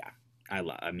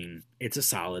mean, it's a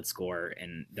solid score,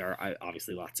 and there are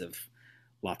obviously lots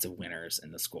of winners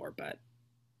in the score, but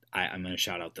I'm going to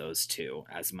shout out those two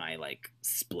as my like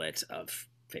split of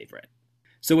favorite.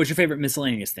 So what's your favorite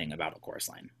miscellaneous thing about A Chorus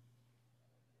Line?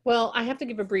 Well, I have to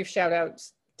give a brief shout out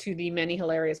to the many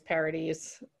hilarious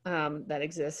parodies that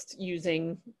exist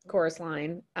using Chorus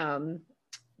Line.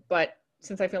 But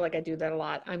since I feel like I do that a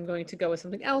lot, I'm going to go with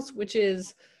something else, which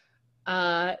is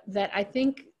that I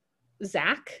think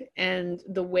Zach and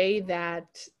the way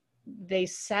that they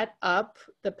set up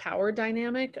the power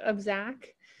dynamic of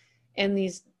Zach and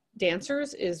these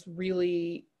dancers is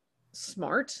really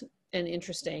smart and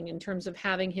interesting in terms of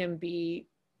having him be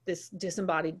this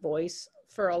disembodied voice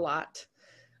for a lot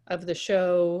of the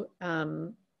show.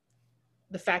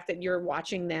 The fact that you're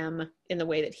watching them in the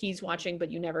way that he's watching, but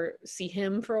you never see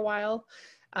him for a while.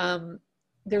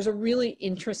 There's a really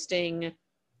interesting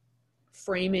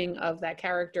framing of that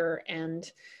character. And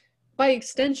by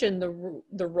extension,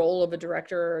 the role of a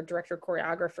director or director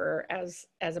choreographer as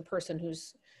a person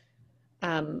who's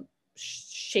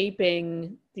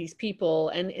shaping these people,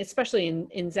 and especially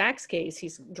in Zach's case,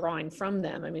 he's drawing from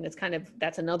them. I mean, it's kind of,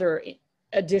 that's another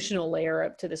additional layer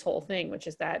up to this whole thing, which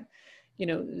is that, you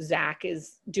know, Zach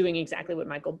is doing exactly what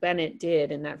Michael Bennett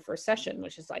did in that first session,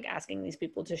 which is like asking these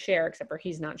people to share, except for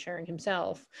he's not sharing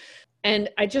himself. And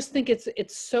I just think it's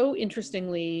so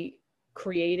interestingly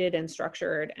created and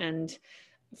structured, and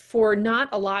for not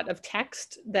a lot of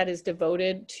text that is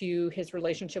devoted to his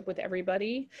relationship with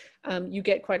everybody. You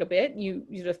get quite a bit.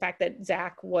 The fact that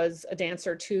Zach was a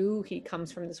dancer too, he comes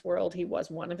from this world, he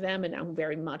was one of them, and now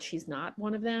very much he's not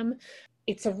one of them.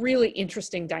 It's a really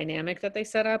interesting dynamic that they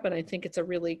set up, and I think it's a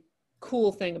really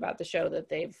cool thing about the show that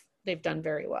they've done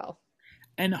very well.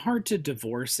 And hard to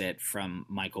divorce it from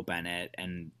Michael Bennett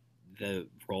and the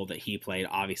role that he played,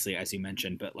 obviously, as you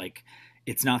mentioned, but like,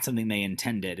 it's not something they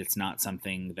intended. It's not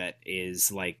something that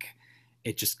is like,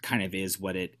 it just kind of is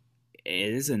what it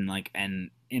is. And like,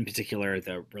 and in particular,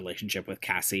 the relationship with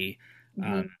Cassie,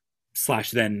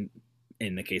 slash then,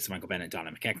 in the case of Michael Bennett,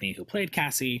 Donna McKechnie, who played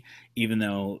Cassie, even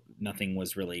though nothing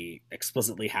was really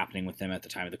explicitly happening with them at the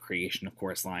time of the creation of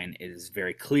Chorus Line, it is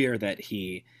very clear that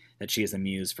she is a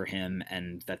muse for him,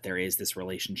 and that there is this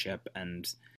relationship. And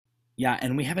yeah,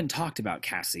 and we haven't talked about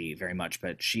Cassie very much,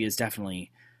 but she is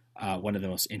definitely one of the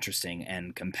most interesting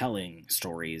and compelling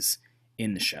stories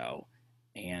in the show.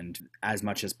 And as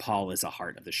much as Paul is the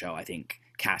heart of the show, I think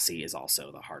Cassie is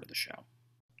also the heart of the show.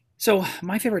 So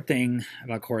my favorite thing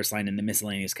about Chorus Line in the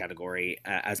miscellaneous category,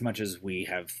 as much as we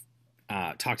have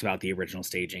talked about the original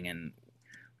staging and,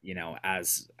 you know,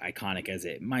 as iconic as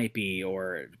it might be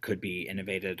or could be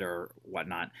innovated or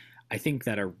whatnot, I think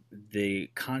that the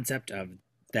concept of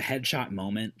the headshot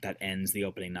moment that ends the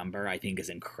opening number, I think, is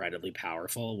incredibly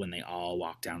powerful when they all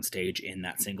walk down stage in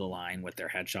that single line with their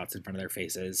headshots in front of their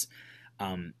faces.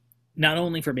 Not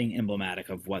only for being emblematic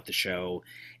of what the show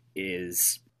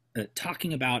is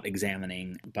talking about,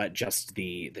 examining, but just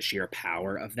the sheer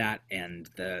power of that and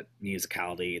the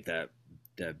musicality, the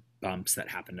bumps that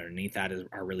happen underneath that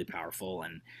are really powerful.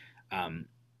 And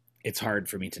it's hard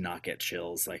for me to not get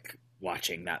chills like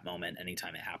watching that moment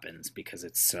anytime it happens, because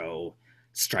it's so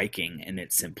striking in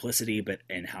its simplicity, but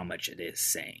in how much it is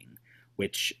saying,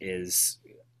 which is,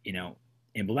 you know,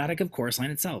 emblematic of Chorus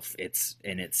Line itself. It's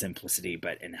in its simplicity,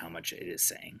 but in how much it is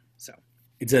saying. So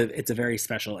it's a very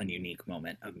special and unique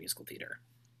moment of musical theater.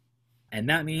 And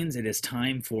that means it is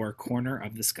time for Corner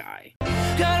of the Sky.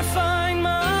 Gotta find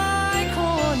my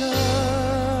corner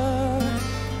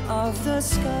of the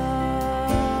sky.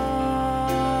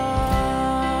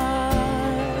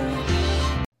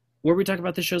 Where we talk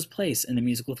about the show's place in the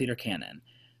musical theater canon.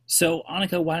 So,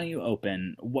 Annika, why don't you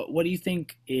open? What do you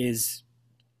think is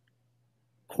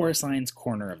Chorus Line's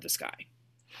Corner of the Sky?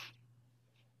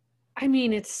 I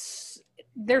mean,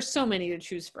 there's so many to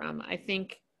choose from. I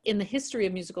think in the history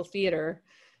of musical theater,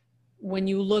 when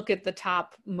you look at the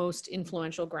top most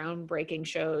influential, groundbreaking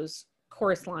shows,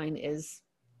 Chorus Line is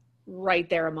right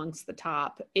there amongst the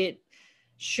top. It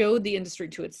showed the industry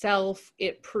to itself.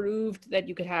 It proved that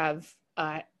you could have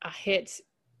a hit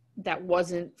that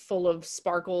wasn't full of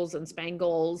sparkles and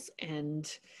spangles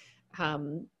and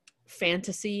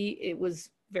fantasy. It was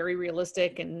very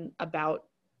realistic and about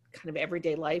kind of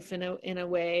everyday life in a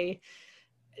way.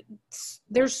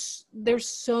 There's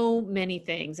so many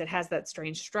things. It has that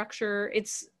strange structure.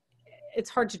 It's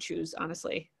hard to choose,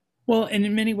 honestly. Well, and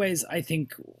in many ways, I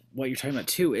think what you're talking about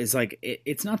too is like,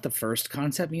 it's not the first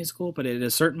concept musical, but it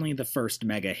is certainly the first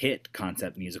mega hit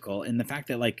concept musical. And the fact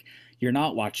that like, you're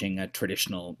not watching a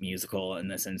traditional musical in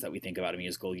the sense that we think about a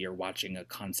musical, you're watching a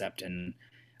concept and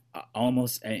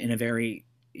almost in a very,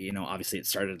 you know, obviously it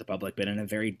started at the public, but in a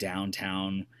very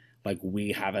downtown, like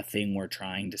we have a thing we're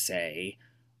trying to say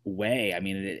way. I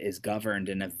mean, it is governed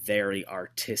in a very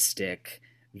artistic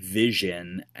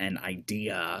vision and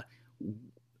idea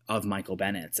of Michael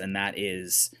Bennett's, and that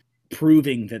is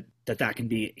proving that can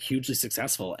be hugely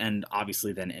successful and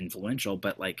obviously then influential.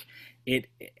 But like it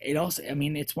also, I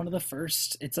mean, it's one of the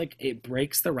first, it's like it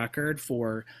breaks the record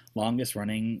for longest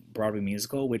running Broadway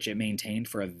musical, which it maintained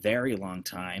for a very long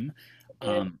time.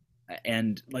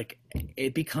 And like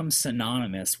it becomes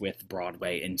synonymous with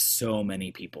Broadway in so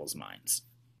many people's minds.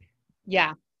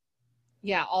 Yeah,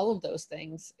 all of those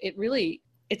things.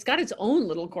 It's got its own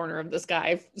little corner of the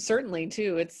sky, certainly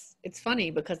too. It's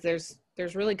funny because there's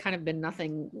really kind of been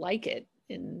nothing like it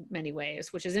in many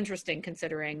ways, which is interesting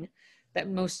considering that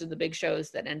most of the big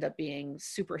shows that end up being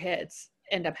super hits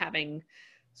end up having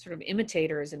sort of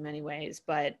imitators in many ways.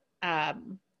 But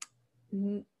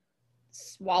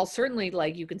while certainly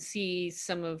like you can see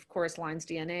some of Chorus Line's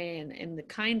DNA and the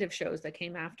kind of shows that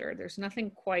came after, there's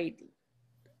nothing quite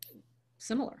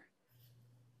similar.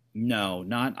 No,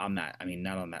 not on that. I mean,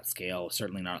 not on that scale.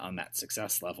 Certainly not on that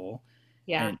success level.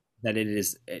 Yeah. And that it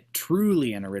is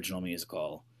truly an original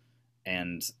musical.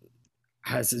 And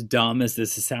as dumb as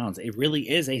this sounds, it really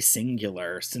is a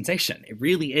singular sensation. It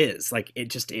really is. Like, it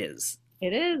just is.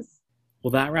 It is.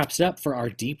 Well, that wraps it up for our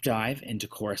deep dive into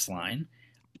Chorus Line.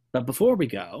 But before we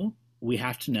go, we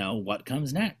have to know what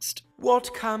comes next.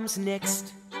 What comes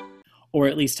next? Or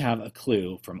at least have a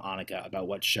clue from Annika about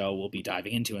what show we'll be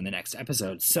diving into in the next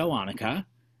episode. So, Annika,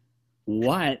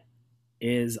 what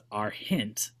is our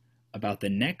hint about the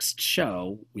next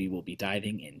show we will be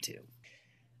diving into?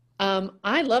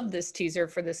 I love this teaser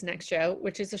for this next show,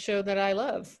 which is a show that I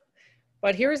love.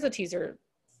 But here's the teaser.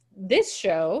 This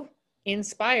show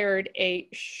inspired a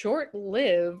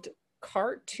short-lived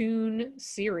cartoon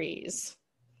series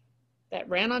that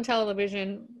ran on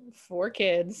television for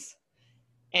kids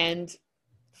and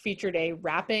featured a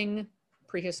rapping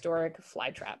prehistoric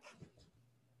flytrap.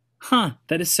 Huh,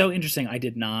 that is so interesting. I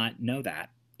did not know that,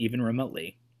 even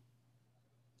remotely.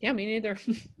 Yeah, me neither.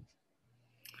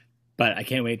 But I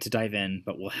can't wait to dive in,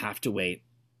 but we'll have to wait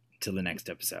till the next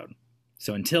episode.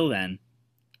 So until then,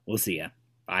 we'll see ya.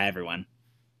 Bye, everyone.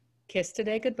 Kiss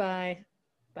today, goodbye.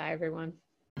 Bye, everyone.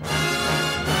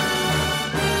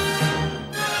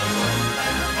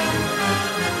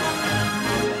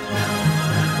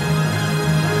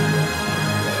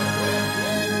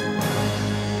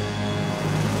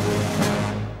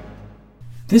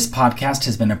 This podcast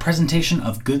has been a presentation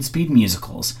of Goodspeed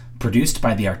Musicals, produced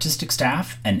by the artistic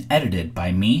staff and edited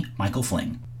by me, Michael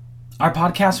Fling. Our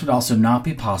podcast would also not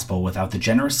be possible without the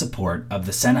generous support of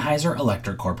the Sennheiser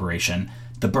Electric Corporation,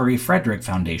 the Burry Frederick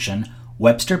Foundation,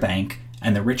 Webster Bank,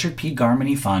 and the Richard P.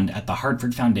 Garmany Fund at the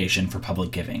Hartford Foundation for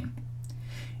Public Giving.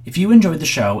 If you enjoyed the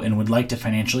show and would like to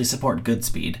financially support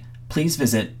Goodspeed, please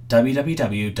visit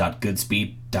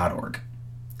www.goodspeed.org.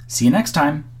 See you next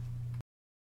time!